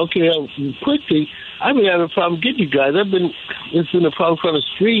 Quickly, I've been having a problem getting you guys. It's been a problem trying to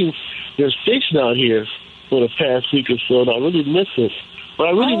stream your station out here for the past week or so, and I really miss it. But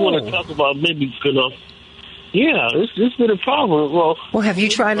I really want to talk about maybe, it's been a problem. Well, have you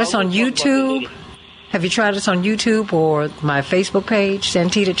tried us on YouTube? Have you tried us on YouTube or my Facebook page,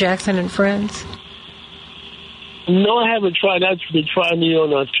 Santita Jackson and Friends? No, I haven't tried. I've been trying you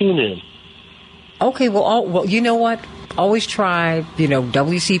on TuneIn. Okay, well, you know what? Always try,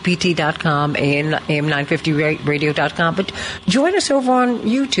 WCPT.com, AM950radio.com, but join us over on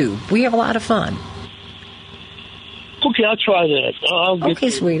YouTube. We have a lot of fun. Okay, I'll try that. I'll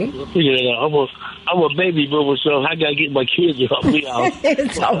get sweetie. I'll figure it out. I'm a baby boomer, so I got to get my kids to help me out.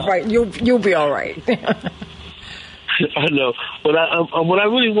 It's all right. You'll be all right. I know. But what I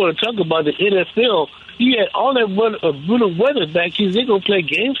really want to talk about, the NFL, you had all that brutal weather back here. They're going to play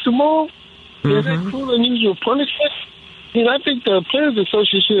games tomorrow? Mm-hmm. Is that cruel and unusual punishment? I think the Players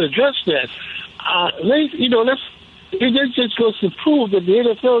Association should address that. That just goes to prove that the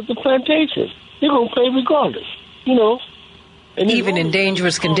NFL is the plantation. They're going to play regardless, And even in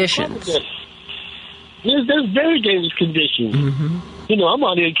dangerous conditions. There's very dangerous conditions. Mm-hmm. I'm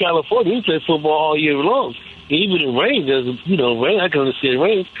out here in California. We play football all year long. Even in rain, rain. I can understand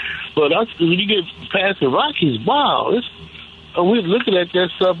rain. But when you get past the Rockies, wow. We're looking at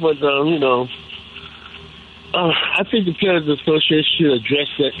that stuff, but, I think the Players Association should address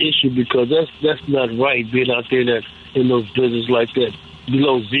that issue because that's not right, being out there in those businesses like that,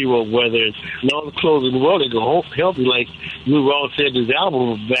 below zero weather. And all the clothes in the world, they go healthy. Like Lou Rawls said in his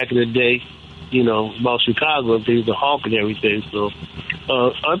album back in the day, about Chicago and things, the Hawk and everything. So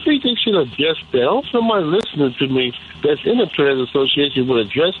I think they should address that. I hope somebody listening to me that's in the Players Association will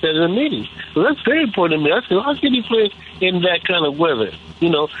address that in a meeting. So that's very important to me. I said, how can you play in that kind of weather?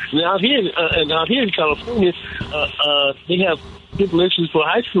 And out here in California, they have stipulations for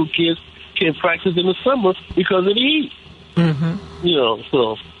high school kids can't practice in the summer because of the heat. Mm-hmm.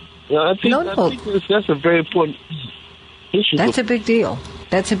 I think that's a very important issue. That's a big deal.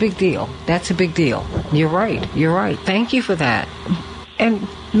 That's a big deal. You're right. Thank you for that. And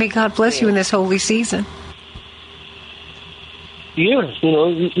may God bless you in this holy season. Yeah,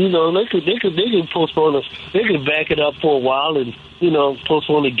 they can postpone it. They can back it up for a while and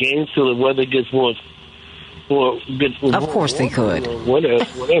postpone the games till the weather gets more. Of course they could. Whatever.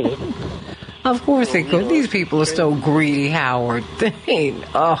 Of course they could. These people are so greedy, Howard.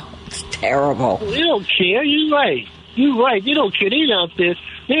 It's terrible. They don't care. You're right. They don't care. They're out there.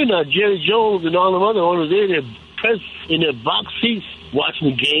 They're not Jerry Jones and all the other owners. They're in their box seats watching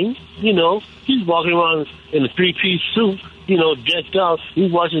the game. He's walking around in a three-piece suit, decked out.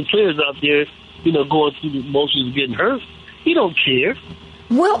 He's watching players out there, going through the motions of getting hurt. He don't care.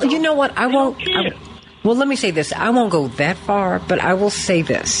 Well, you know what? I won't. Well, let me say this. I won't go that far, but I will say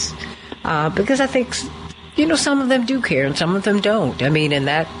this. Because I think, some of them do care and some of them don't. I mean, and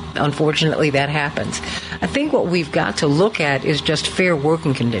that, unfortunately, that happens. I think what we've got to look at is just fair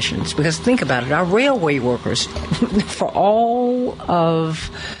working conditions. Because think about it, our railway workers, for all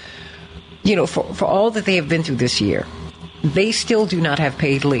that they have been through this year, they still do not have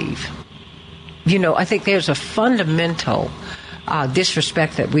paid leave. I think there's a fundamental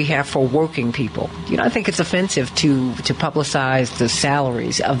disrespect that we have for working people. I think it's offensive to publicize the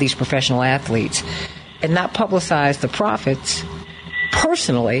salaries of these professional athletes and not publicize the profits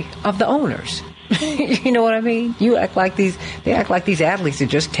personally of the owners. You know what I mean? They act like these athletes are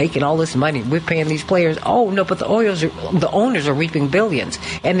just taking all this money. We're paying these players. Oh no, but the owners are reaping billions,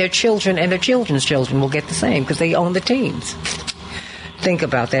 and their children and their children's children will get the same because they own the teams. Think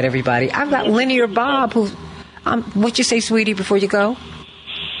about that, everybody. I've got Linear Bob who's what'd you say, sweetie, before you go?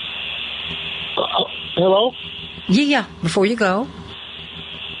 Hello? Yeah, before you go.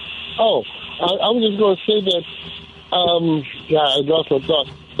 Oh, I was just going to say that, I lost my thought.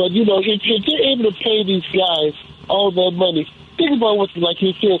 But, if you're able to pay these guys all that money, think about like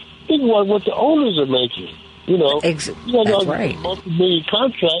you said, think about what the owners are making. That's right. Multi-million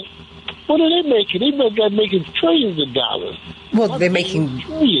contract. What are they making? They're making trillions of dollars. They're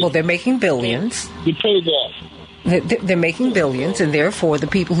making billions. You pay that. They're making billions, and therefore the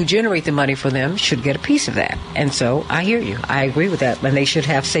people who generate the money for them should get a piece of that. And so I hear you. I agree with that. And they should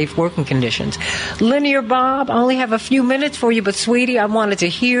have safe working conditions. Linear Bob, I only have a few minutes for you, but sweetie, I wanted to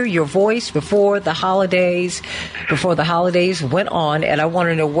hear your voice before the holidays went on, and I want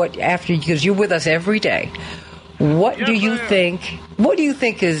to know what after, because you're with us every day. What do you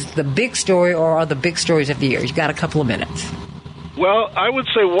think is the big story, or are the big stories of the year? You've got a couple of minutes. Well, I would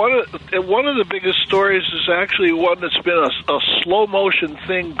say one of the biggest stories is actually one that's been a slow motion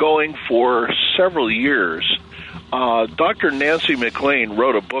thing going for several years. Dr. Nancy McLean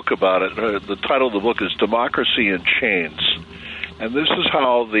wrote a book about it. The title of the book is Democracy in Chains. And this is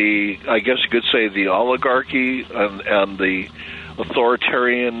how I guess you could say the oligarchy and the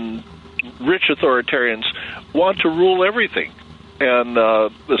rich authoritarians want to rule everything and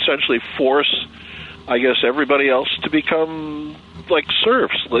essentially force, I guess, everybody else to become like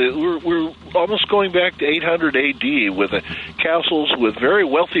serfs. We're almost going back to 800 A.D. with castles with very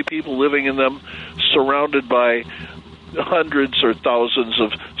wealthy people living in them, surrounded by hundreds or thousands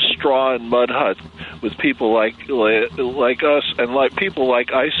of straw and mud huts with people like us and like people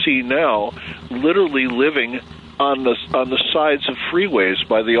like I see now, literally living on the sides of freeways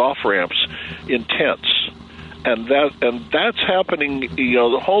by the off ramps in tents. And that's happening.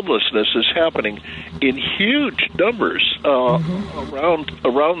 The homelessness is happening in huge numbers around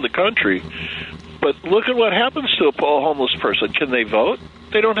the country. But look at what happens to a homeless person. Can they vote?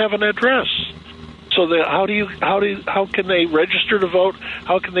 They don't have an address. So how can they register to vote?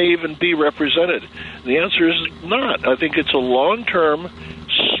 How can they even be represented? The answer is not. I think it's a long-term,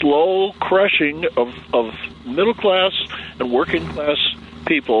 slow crushing of middle class and working class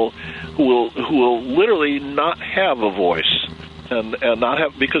people who will literally not have a voice and not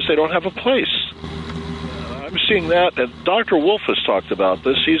have, because they don't have a place. I'm seeing that, and Dr. Wolf has talked about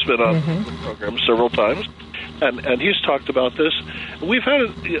this. He's been on the program several times, and he's talked about this. We've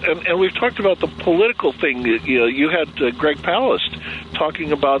talked about the political thing. You had Greg Palast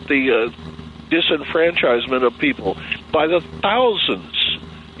talking about the disenfranchisement of people by the thousands.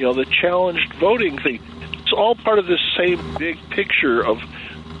 The challenged voting thing. It's all part of this same big picture of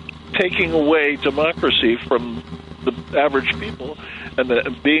taking away democracy from the average people and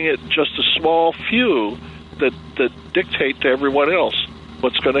being it just a small few that dictate to everyone else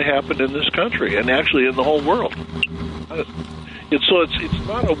what's going to happen in this country and actually in the whole world. So it's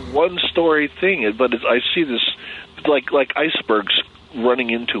not a one-story thing, but I see this like icebergs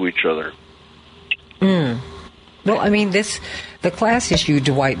running into each other. Well, I mean, the class issue,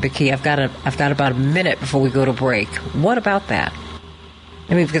 Dwight McKee. I've got about a minute before we go to break. What about that?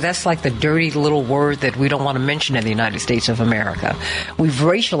 I mean, because that's like the dirty little word that we don't want to mention in the United States of America. We've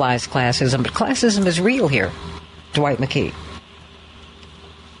racialized classism, but classism is real here. Dwight McKee.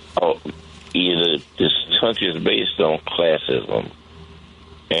 Oh, this country is based on classism,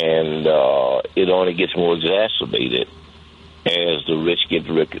 and it only gets more exacerbated as the rich get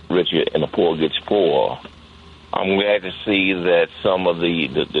richer and the poor gets poorer. I'm glad to see that some of the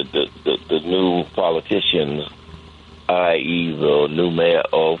new politicians, i.e. the new mayor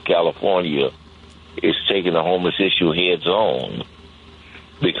of California, is taking the homeless issue heads on,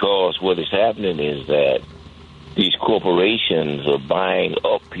 because what is happening is that these corporations are buying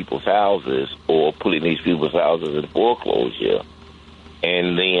up people's houses or putting these people's houses in foreclosure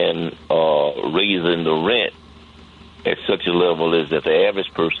and then raising the rent at such a level is that the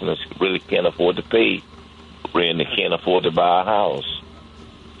average person really can't afford to pay rent and can't afford to buy a house.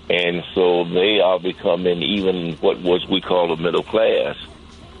 And so they are becoming even what we call the middle class.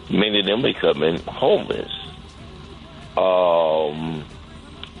 Many of them becoming homeless.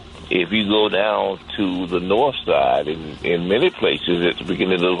 If you go down to the north side, in many places, it's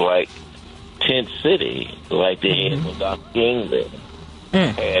beginning to look like Tent City, like the end of Dr. King there.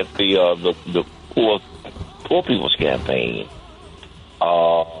 At the poor people's campaign.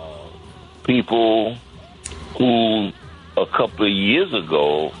 People who a couple of years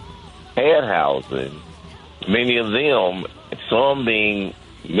ago had housing, many of them, some being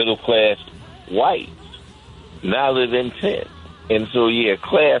middle-class whites, now live in tents. And so,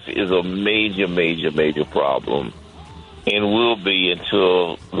 class is a major, major, major problem, and will be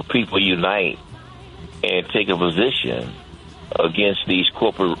until the people unite and take a position against these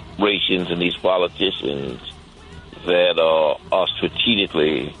corporations and these politicians that are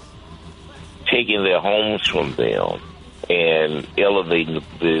strategically taking their homes from them and elevating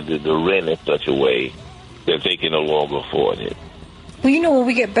the rent in such a way that they can no longer afford it. Well, when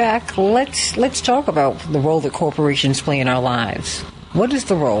we get back, let's talk about the role that corporations play in our lives. What is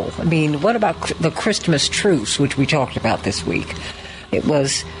the role? I mean, what about the Christmas truce, which we talked about this week? It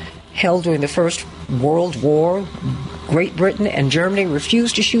was held during the First World War, Great Britain and Germany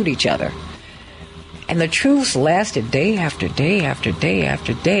refused to shoot each other. And the truce lasted day after day after day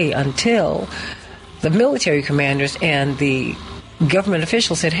after day until the military commanders and the government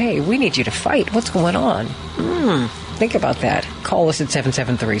officials said, hey, we need you to fight. What's going on? Think about that. Call us at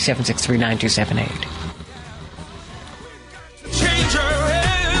 773-763-9278.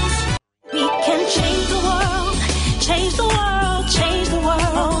 We can change the world, change the world, change the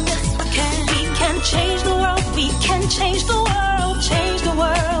world. We can change the world, we can change the world, change the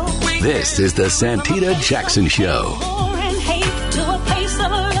world. This is the Santita Jackson Show. War and hate to a place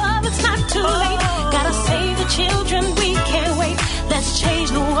of love, it's not too late. Gotta save the children, we can't wait. Let's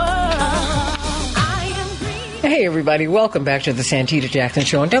change the world. Hey, everybody. Welcome back to the Santita Jackson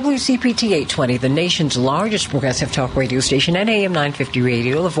Show on WCPT 820, the nation's largest progressive talk radio station, and AM 950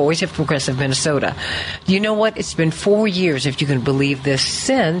 Radio, the voice of progressive Minnesota. You know what? It's been 4 years, if you can believe this,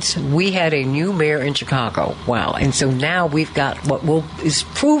 since we had a new mayor in Chicago. Wow. And so now we've got what is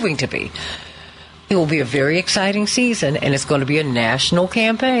proving to be. It will be a very exciting season, and it's going to be a national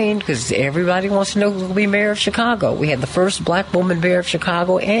campaign because everybody wants to know who will be mayor of Chicago. We had the first black woman mayor of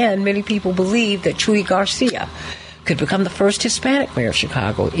Chicago, and many people believe that Chuy Garcia could become the first Hispanic mayor of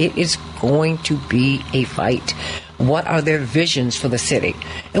Chicago. It is going to be a fight. What are their visions for the city?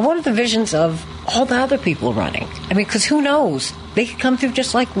 And what are the visions of all the other people running? I mean, because who knows? They could come through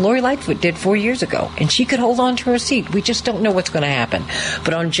just like Lori Lightfoot did 4 years ago, and she could hold on to her seat. We just don't know what's going to happen.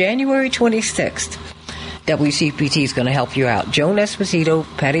 But on January 26th, WCPT is going to help you out. Joan Esposito,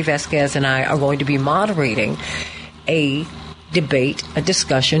 Patty Vasquez, and I are going to be moderating a debate, a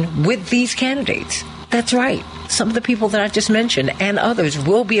discussion with these candidates. That's right. Some of the people that I just mentioned and others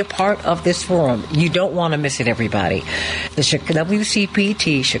will be a part of this forum. You don't want to miss it, everybody. The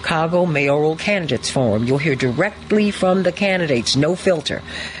WCPT Chicago Mayoral Candidates Forum. You'll hear directly from the candidates, no filter,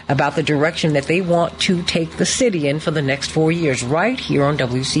 about the direction that they want to take the city in for the next 4 years, right here on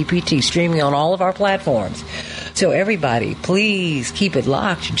WCPT, streaming on all of our platforms. So everybody, please keep it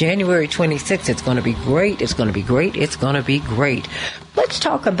locked. January 26th, it's going to be great. It's going to be great. It's going to be great. Let's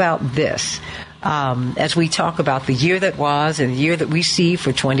talk about this. As we talk about the year that was and the year that we see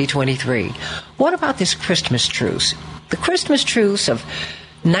for 2023. What about this Christmas truce? The Christmas truce of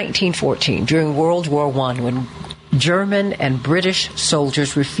 1914 during World War I, when German and British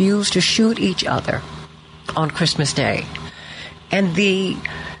soldiers refused to shoot each other on Christmas Day. And the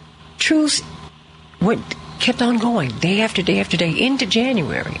truce kept on going day after day after day into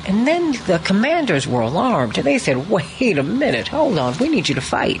January. And then the commanders were alarmed. They said, wait a minute, hold on, we need you to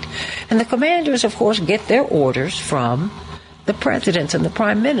fight. And the commanders, of course, get their orders from the presidents and the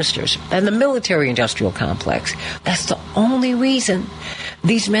prime ministers and the military-industrial complex. That's the only reason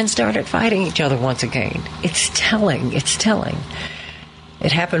these men started fighting each other once again. It's telling. It's telling.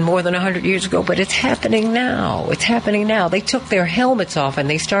 It happened more than 100 years ago, but it's happening now. It's happening now. They took their helmets off and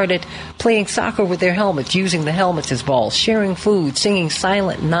they started playing soccer with their helmets, using the helmets as balls, sharing food, singing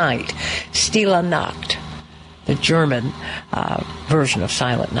Silent Night, Stille Nacht, the German version of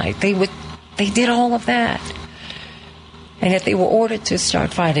Silent Night. They did all of that. And yet they were ordered to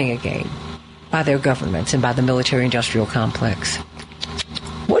start fighting again by their governments and by the military-industrial complex.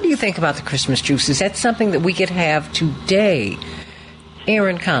 What do you think about the Christmas truce? Is that something that we could have today?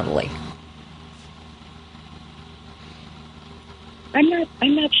 Aaron Connolly.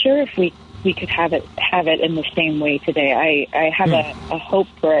 I'm not sure if we could have it in the same way today. I have a hope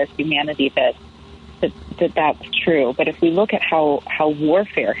for our humanity that's true. But if we look at how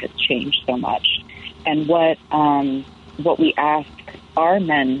warfare has changed so much, and what we ask our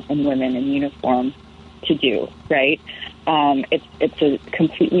men and women in uniform to do, right? It's a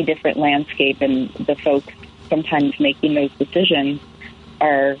completely different landscape, and the folks sometimes making those decisions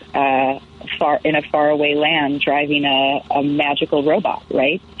are in a faraway land driving a magical robot,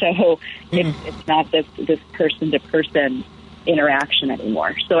 right? So it's not this person-to-person interaction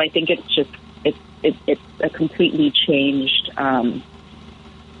anymore. So I think it's a completely changed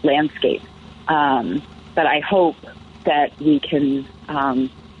landscape. But I hope that we can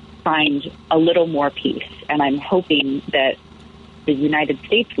find a little more peace. And I'm hoping that the United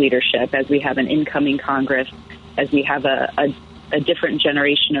States leadership, as we have an incoming Congress, as we have a different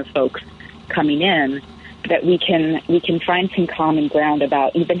generation of folks coming in, that we can find some common ground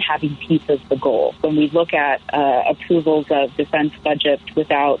about even having peace as the goal. When we look at approvals of defense budgets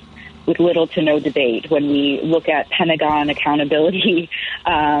with little to no debate, when we look at Pentagon accountability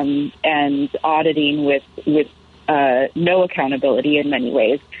and auditing with no accountability in many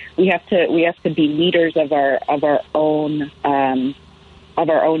ways, we have to be leaders of our own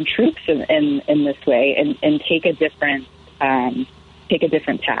troops in this way, and take a different take a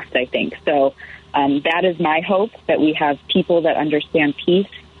different tact, I think. So that is my hope, that we have people that understand peace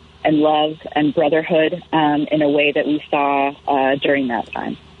and love and brotherhood in a way that we saw during that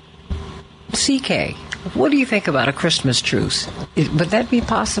time. CK, what do you think about a Christmas truce? Would that be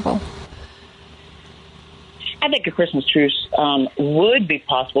possible? I think a Christmas truce would be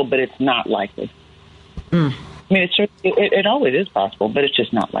possible, but it's not likely. I mean, it always is possible, but it's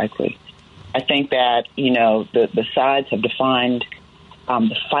just not likely. I think that, the sides have defined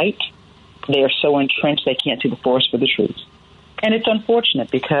the fight. They are so entrenched they can't see the forest for the trees. And it's unfortunate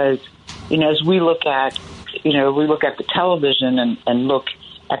because, as we look at, the television and look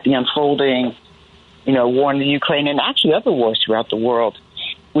at the unfolding, war in the Ukraine and actually other wars throughout the world,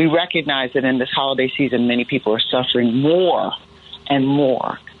 we recognize that in this holiday season, many people are suffering more and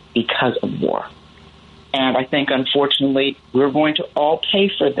more because of war. And I think, unfortunately, we're going to all pay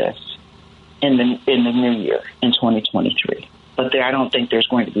for this in the new year, in 2023. But I don't think there's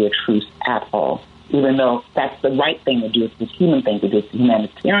going to be a truce at all, even though that's the right thing to do. It's the human thing to do. It's the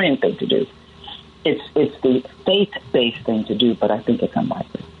humanitarian thing to do. It's the faith-based thing to do, but I think it's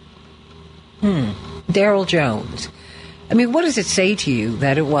unlikely. Daryl Jones. I mean, what does it say to you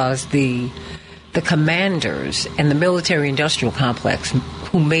that it was the commanders and the military-industrial complex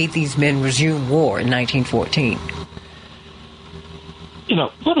who made these men resume war in 1914?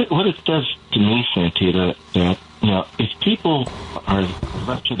 What it does to me, Santita, that, if people are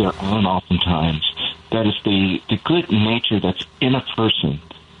left to their own oftentimes, that is the good nature that's in a person,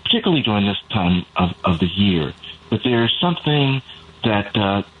 particularly during this time of the year, that there's something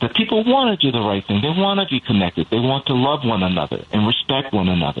that people want to do the right thing. They want to be connected. They want to love one another and respect one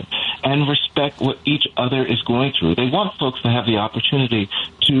another and respect what each other is going through. They want folks to have the opportunity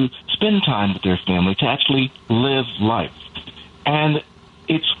to spend time with their family, to actually live life. And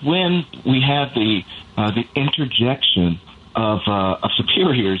it's when we have the interjection of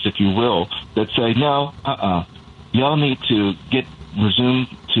superiors, if you will, that say, no, y'all need to get resumed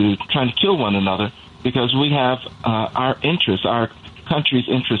to trying to kill one another because we have our interests, our country's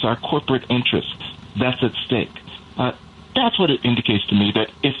interests, our corporate interests, that's at stake. That's what it indicates to me, that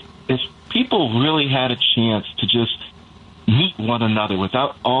if people really had a chance to just meet one another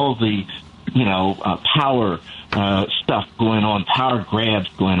without all the, power stuff going on, power grabs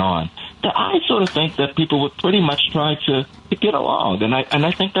going on, that I sort of think that people would pretty much try to get along. And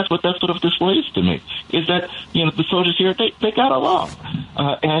I think that's what that sort of displays to me, is that, the soldiers here, they got along,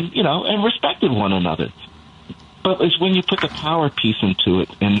 and respected one another. But it's when you put the power piece into it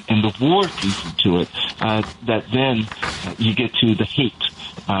and the war piece into it that then you get to the hate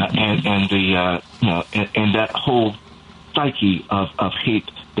and the and that whole psyche of hate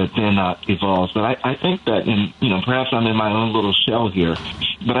that then evolves. But I think that, perhaps I'm in my own little shell here,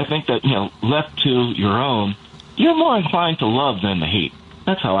 but I think that, left to your own, you're more inclined to love than to hate.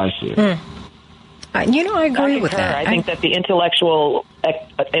 That's how I see it. I agree with that. I think that the intellectual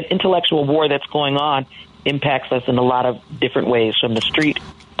war that's going on impacts us in a lot of different ways, from the street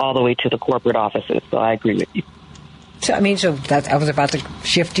all the way to the corporate offices. So I agree with you. So I was about to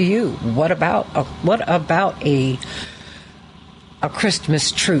shift to you. What about a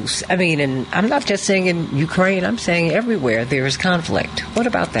Christmas truce? I mean, and I'm not just saying in Ukraine. I'm saying everywhere there is conflict. What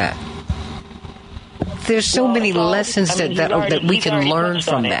about that? There's so many lessons that we can learn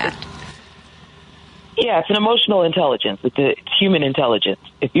from that. Yeah, it's an emotional intelligence. It's human intelligence.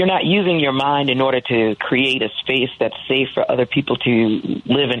 If you're not using your mind in order to create a space that's safe for other people to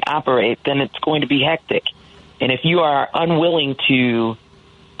live and operate, then it's going to be hectic. And if you are unwilling to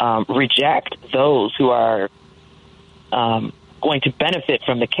reject those who are going to benefit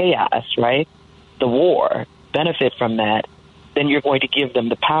from the chaos, right, the war, benefit from that, then you're going to give them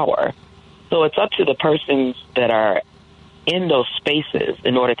the power. So it's up to the persons that are in those spaces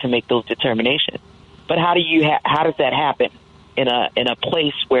in order to make those determinations. But how does that happen in a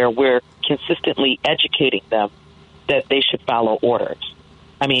place where we're consistently educating them that they should follow orders?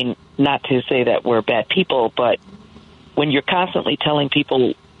 I mean, not to say that we're bad people, but when you're constantly telling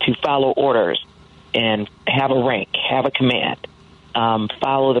people to follow orders and have a rank, have a command,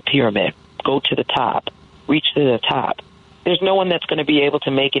 follow the pyramid, go to the top, reach to the top, there's no one that's going to be able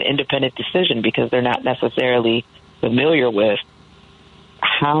to make an independent decision because they're not necessarily familiar with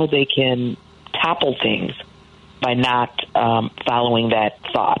how they can topple things by not following that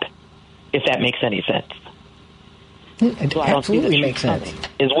thought, if that makes any sense. It absolutely makes sense.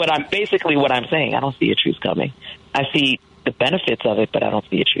 Is what I'm saying. I don't see a truce coming. I see the benefits of it, but I don't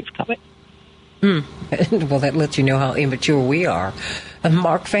see a truce coming. Well, that lets you know how immature we are.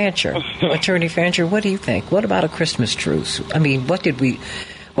 Mark Fancher, Attorney Fancher, what do you think? What about a Christmas truce? I mean, what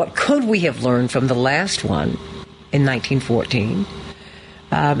could we have learned from the last one in 1914?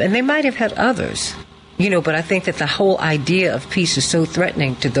 And they might have had others, but I think that the whole idea of peace is so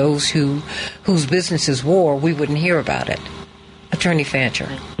threatening to those whose business is war, we wouldn't hear about it. Attorney Fancher.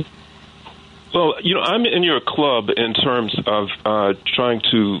 Well, I'm in your club in terms of trying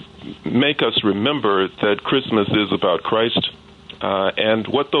to make us remember that Christmas is about Christ. And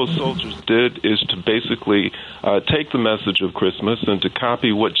what those soldiers did is to basically take the message of Christmas and to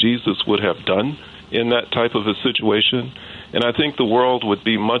copy what Jesus would have done in that type of a situation. And I think the world would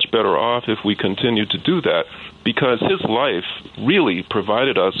be much better off if we continued to do that, because his life really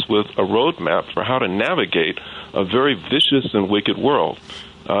provided us with a roadmap for how to navigate a very vicious and wicked world.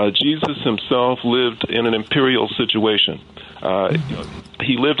 Jesus himself lived in an imperial situation.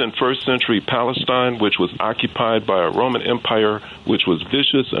 He lived in first century Palestine, which was occupied by a Roman Empire, which was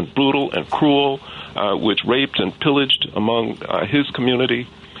vicious and brutal and cruel, which raped and pillaged among his community.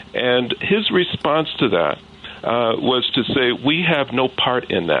 And his response to that was to say, we have no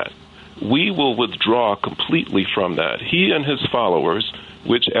part in that. We will withdraw completely from that. He and his followers,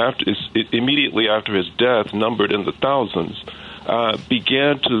 which immediately after his death numbered in the thousands,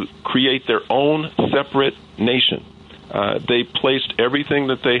 began to create their own separate nation. They placed everything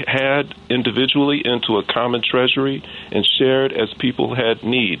that they had individually into a common treasury and shared as people had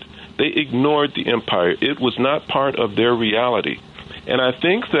need. They ignored the empire. It was not part of their reality. And I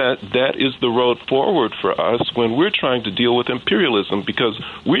think that is the road forward for us when we're trying to deal with imperialism, because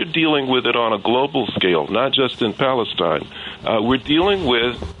we're dealing with it on a global scale, not just in Palestine. We're dealing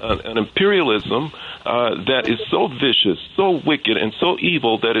with an imperialism that is so vicious, so wicked, and so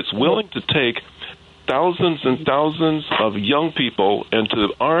evil that it's willing to take thousands and thousands of young people and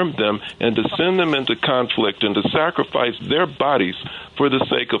to arm them and to send them into conflict and to sacrifice their bodies for the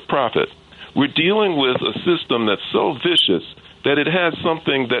sake of profit. We're dealing with a system that's so vicious that it has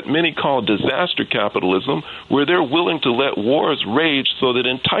something that many call disaster capitalism, where they're willing to let wars rage so that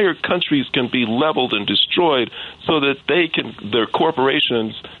entire countries can be leveled and destroyed, so that their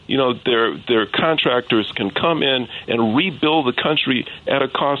corporations, their contractors can come in and rebuild the country at a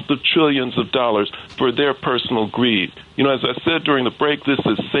cost of trillions of dollars for their personal greed. As I said during the break, this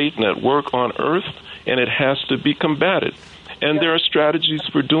is Satan at work on earth, and it has to be combated. And there are strategies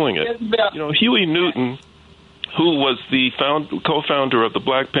for doing it. Huey Newton, who was the co-founder of the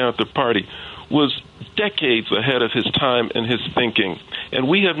Black Panther Party, was decades ahead of his time and his thinking. And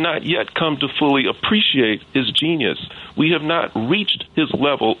we have not yet come to fully appreciate his genius. We have not reached his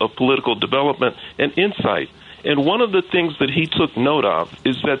level of political development and insight. And one of the things that he took note of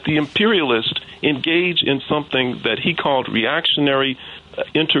is that the imperialists engage in something that he called reactionary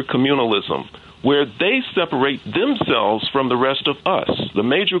intercommunalism, where they separate themselves from the rest of us. The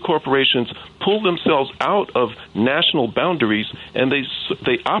major corporations pull themselves out of national boundaries, and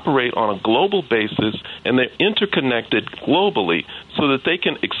they operate on a global basis, and they're interconnected globally so that they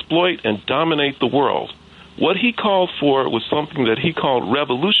can exploit and dominate the world. What he called for was something that he called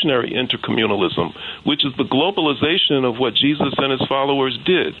revolutionary intercommunalism, which is the globalization of what Jesus and his followers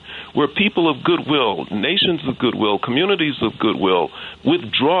did, where people of goodwill, nations of goodwill, communities of goodwill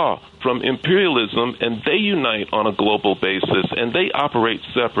withdraw from imperialism, and they unite on a global basis, and they operate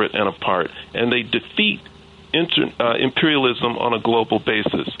separate and apart, and they defeat imperialism on a global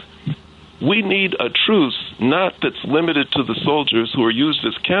basis. We need a truce, not that's limited to the soldiers who are used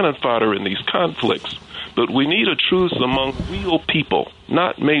as cannon fodder in these conflicts, but we need a truce among real people,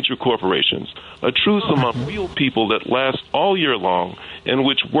 not major corporations. A truce among real people that lasts all year long and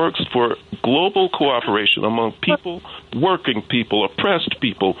which works for global cooperation among people, working people, oppressed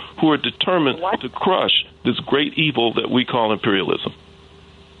people who are determined to crush this great evil that we call imperialism.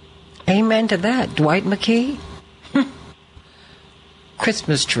 Amen to that. Dwight McKee?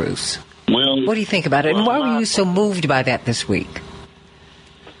 Christmas truce. Well, what do you think about it? And why were you so moved by that this week?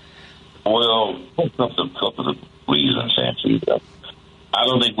 Well, a couple of reasons, Nancy. I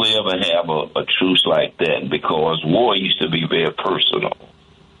don't think we ever have a truce like that, because war used to be very personal.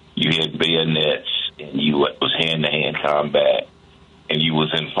 You had bayonets, and you was hand-to-hand combat, and you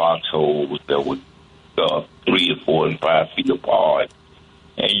was in foxholes that were 3 and 4 and 5 feet apart,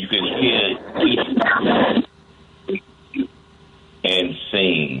 and you could hear and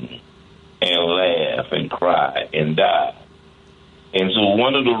sing and laugh and cry and die. And so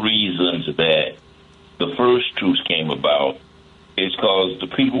one of the reasons that the first truce came about is because the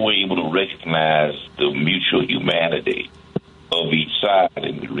people were able to recognize the mutual humanity of each side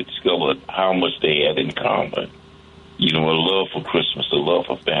and discover how much they had in common. A love for Christmas, a love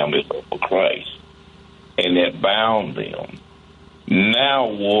for family, a love for Christ. And that bound them. Now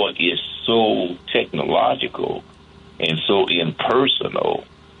war is so technological and so impersonal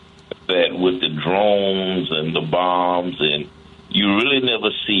that with the drones and the bombs and you really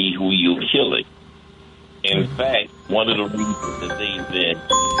never see who you're killing. In fact, one of the reasons that they've been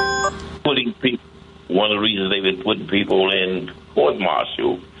putting people in court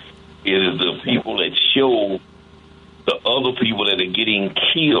martial is the people that show the other people that are getting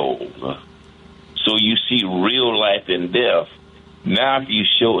killed. So you see real life and death. Now, if you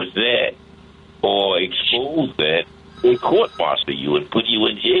show us that or expose that, they court martial you and put you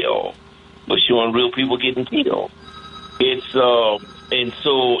in jail for showing real people getting killed. It's and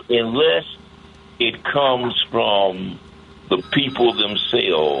so unless it comes from the people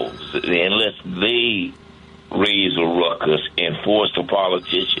themselves, unless they raise a ruckus and force the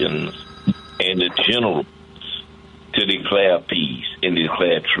politicians and the generals to declare peace and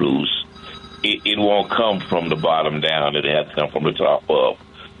declare truce, it won't come from the bottom down. It has to come from the top up.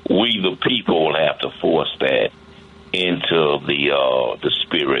 We, the people, will have to force that into the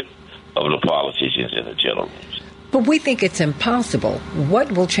spirit of the politicians and the generals. But we think it's impossible.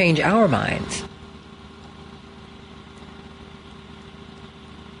 What will change our minds?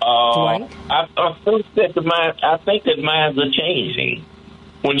 I think that minds are changing.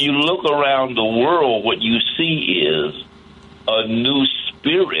 When you look around the world, what you see is a new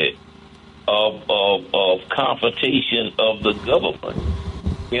spirit of confrontation of the government.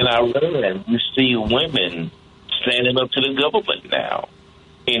 In Iran, you see women standing up to the government now.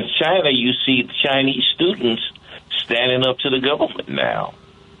 In China, you see Chinese students standing up to the government now.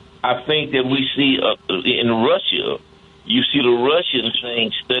 I think that we see in Russia, you see the Russians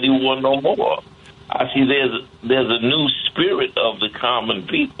saying, "Study war no more." I see there's a new spirit of the common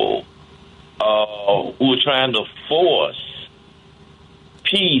people who are trying to force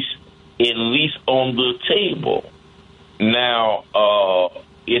peace, at least on the table. Now,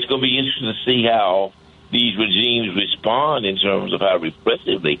 it's going to be interesting to see how these regimes respond in terms of how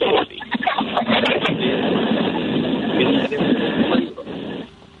repressive they can be.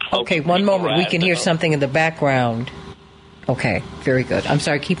 Okay, one moment. We can hear something in the background. Okay, very good. I'm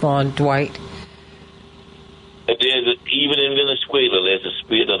sorry, keep on, Dwight. Even in Venezuela, there's a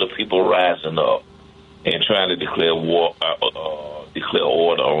spirit of the people rising up and trying to declare war, declare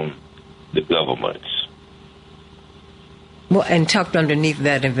order on the governments. Well, and tucked underneath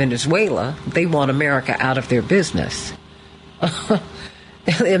that in Venezuela, they want America out of their business. I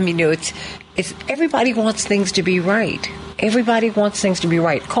mean, it's everybody wants things to be right. Everybody wants things to be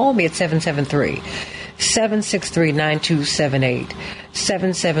right. Call me at 773-763-9278.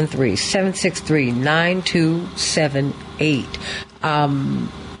 773-763-9278.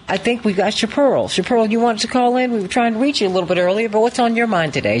 I think we got Chaparral. Chaparral, you wanted to call in? We were trying to reach you a little bit earlier, but what's on your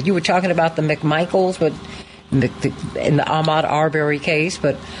mind today? You were talking about the McMichaels, but in the Ahmaud Arbery case,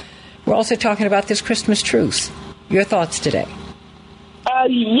 but we're also talking about this Christmas truce. Your thoughts today?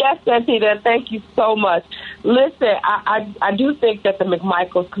 Yes, Santita, thank you so much. Listen, I do think that the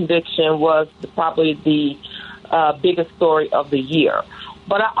McMichaels conviction was probably the biggest story of the year.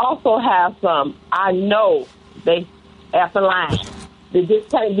 But I also have I know they effing lying. This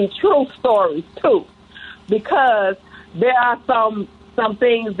can't be true stories, too. Because there are some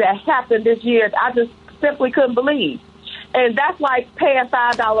things that happened this year that I just simply couldn't believe. And that's like paying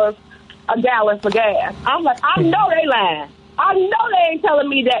 $5 a gallon for gas. I'm like, I know they lying. I know they ain't telling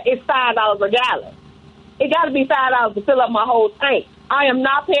me that it's $5 a gallon. It got to be $5 to fill up my whole tank. I am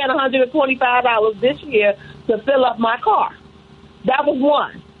not paying $125 this year to fill up my car. That was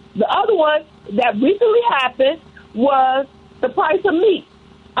one. The other one that recently happened was the price of meat.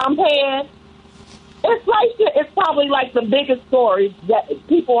 I'm paying. It's probably like the biggest story that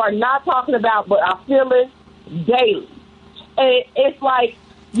people are not talking about, but I feel it daily. And it's like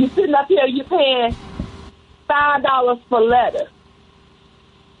you sitting up here, you're paying $5 for lettuce,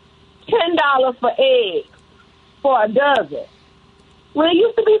 $10 for eggs for a dozen, when it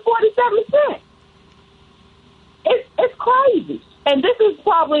used to be 47 cents. It's crazy. And this is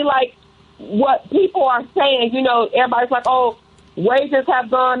probably like what people are saying. You know, everybody's like, oh, wages have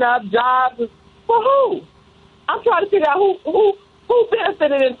gone up, jobs. For who? I'm trying to figure out who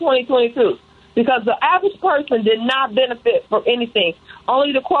benefited in 2022. Because the average person did not benefit from anything.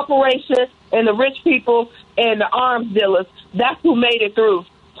 Only the corporations and the rich people and the arms dealers, that's who made it through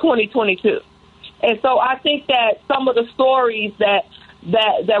 2022. And so I think that some of the stories that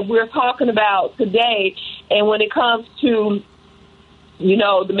we're talking about today, and when it comes to, you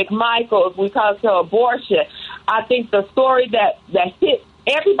know, the McMichaels, we talk to abortion, I think the story that hit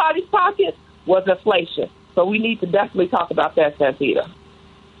everybody's pockets was inflation. So we need to definitely talk about that, Santita.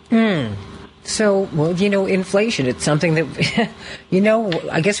 So, well, you know, inflation, it's something that, you know,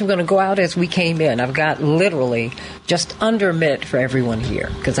 I guess we're going to go out as we came in. I've got literally just under a minute for everyone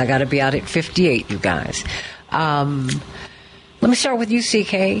here because I got to be out at 58, you guys. Let me start with you,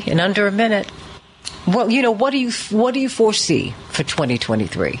 CK, in under a minute. Well, what do you foresee for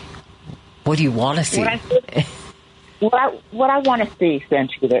 2023? What do you want to see? What I want to see,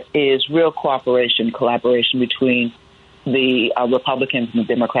 Santita, is real cooperation, collaboration between the Republicans and the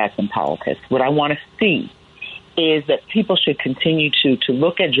Democrats in politics. What I want to see is that people should continue to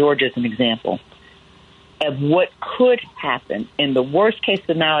look at Georgia as an example of what could happen in the worst case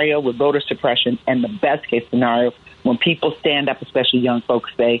scenario with voter suppression and the best case scenario when people stand up, especially young folks,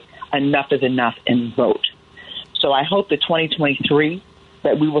 say enough is enough and vote. So I hope that 2023,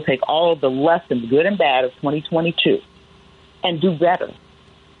 that we will take all of the lessons, good and bad, of 2022 and do better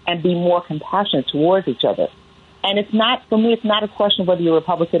and be more compassionate towards each other. And it's not, for me, it's not a question of whether you're a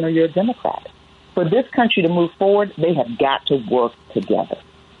Republican or you're a Democrat. For this country to move forward, they have got to work together,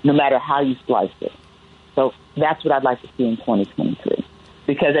 no matter how you slice it. So that's what I'd like to see in 2023.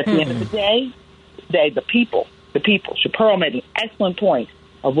 Because at the end of the day, the people, Shapiro made an excellent point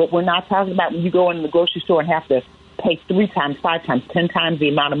of what we're not talking about when you go in the grocery store and have to pay 3 times, 5 times, 10 times the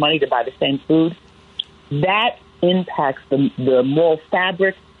amount of money to buy the same food. That impacts the moral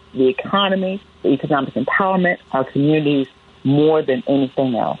fabric, the economy, the economic empowerment, our communities more than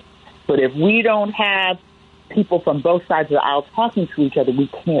anything else. But if we don't have people from both sides of the aisle talking to each other, we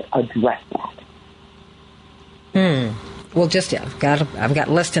can't address that. Well, I've got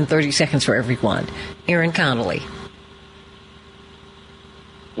less than 30 seconds for everyone. Erin Connolly.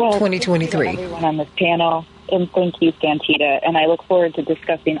 Well, 2023. Everyone on this panel, and thank you, Santita. And I look forward to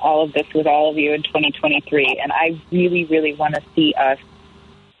discussing all of this with all of you in 2023. And I really, really want to see us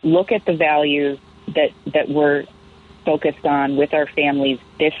look at the values that we're focused on with our families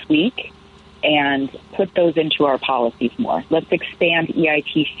this week and put those into our policies more. Let's expand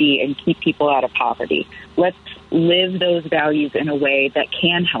EITC and keep people out of poverty. Let's live those values in a way that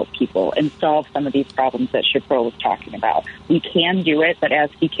can help people and solve some of these problems that Shapiro was talking about. We can do it, but as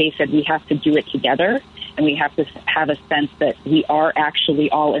CK said, we have to do it together, and we have to have a sense that we are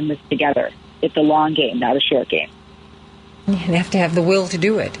actually all in this together. It's a long game, not a short game. You have to have the will to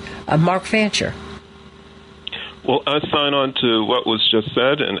do it. Mark Fancher. Well, I sign on to what was just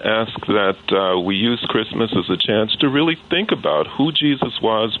said and ask that we use Christmas as a chance to really think about who Jesus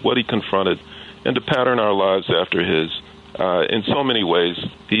was, what he confronted, and to pattern our lives after his. In so many ways,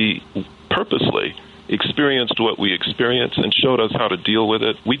 he purposely experienced what we experienced and showed us how to deal with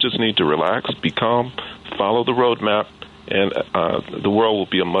it. We just need to relax, be calm, follow the roadmap, and the world will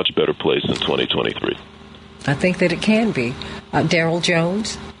be a much better place in 2023. I think that it can be. Daryl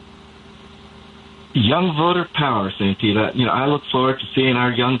Jones. Young voter power, Santita. I look forward to seeing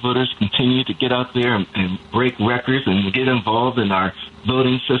our young voters continue to get out there and break records and get involved in our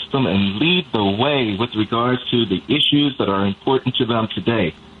voting system and lead the way with regards to the issues that are important to them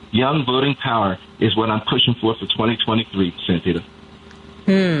today. Young voting power is what I'm pushing for 2023, Santita.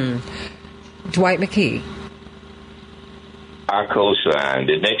 Dwight McKee. I co-sign.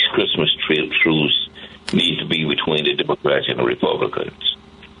 The next Christmas truce needs to be between the Democrats and the Republicans.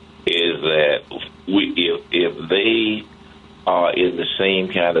 Is that if they are in the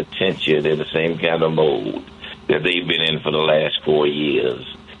same kind of tension, in the same kind of mode that they've been in for the last 4 years,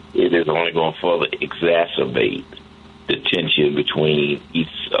 it is only going to further exacerbate the tension between each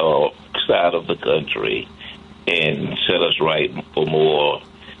side of the country and set us right for more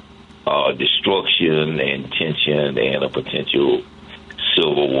destruction and tension and a potential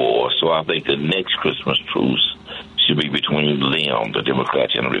civil war. So I think the next Christmas truce should be between them, the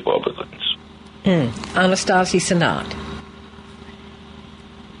Democrats and the Republicans. Anastasia Sanat.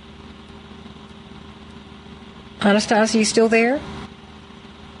 Anastasia, you still there?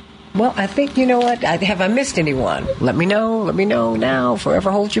 Well, I think, you know what? Have I missed anyone? Let me know now.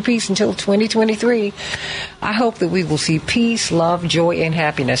 Forever hold your peace until 2023. I hope that we will see peace, love, joy, and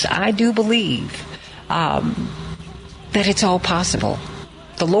happiness. I do believe that it's all possible.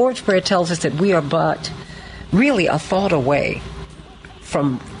 The Lord's Prayer tells us that we are but really a thought away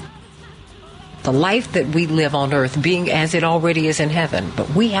from the life that we live on earth being as it already is in heaven.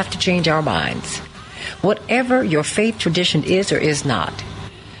 But we have to change our minds. Whatever your faith tradition is or is not,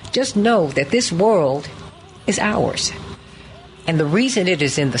 just know that this world is ours. And the reason it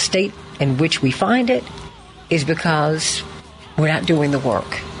is in the state in which we find it is because we're not doing the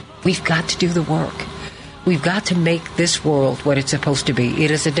work. We've got to do the work. We've got to make this world what it's supposed to be.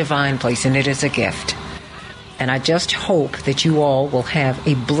 It is a divine place and it is a gift. And I just hope that you all will have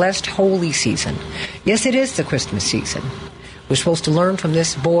a blessed holy season. Yes, it is the Christmas season. We're supposed to learn from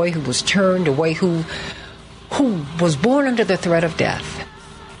this boy who was turned away, who was born under the threat of death,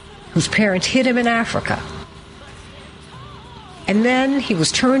 whose parents hid him in Africa. And then he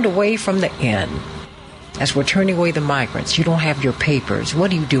was turned away from the inn. as we're turning away the migrants. You don't have your papers.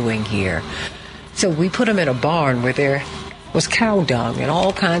 What are you doing here? So we put them in a barn where there was cow dung and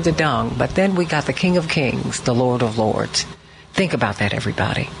all kinds of dung. But then we got the King of Kings, the Lord of Lords. Think about that,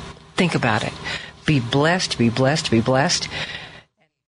 everybody. Think about it. Be blessed, be blessed, be blessed.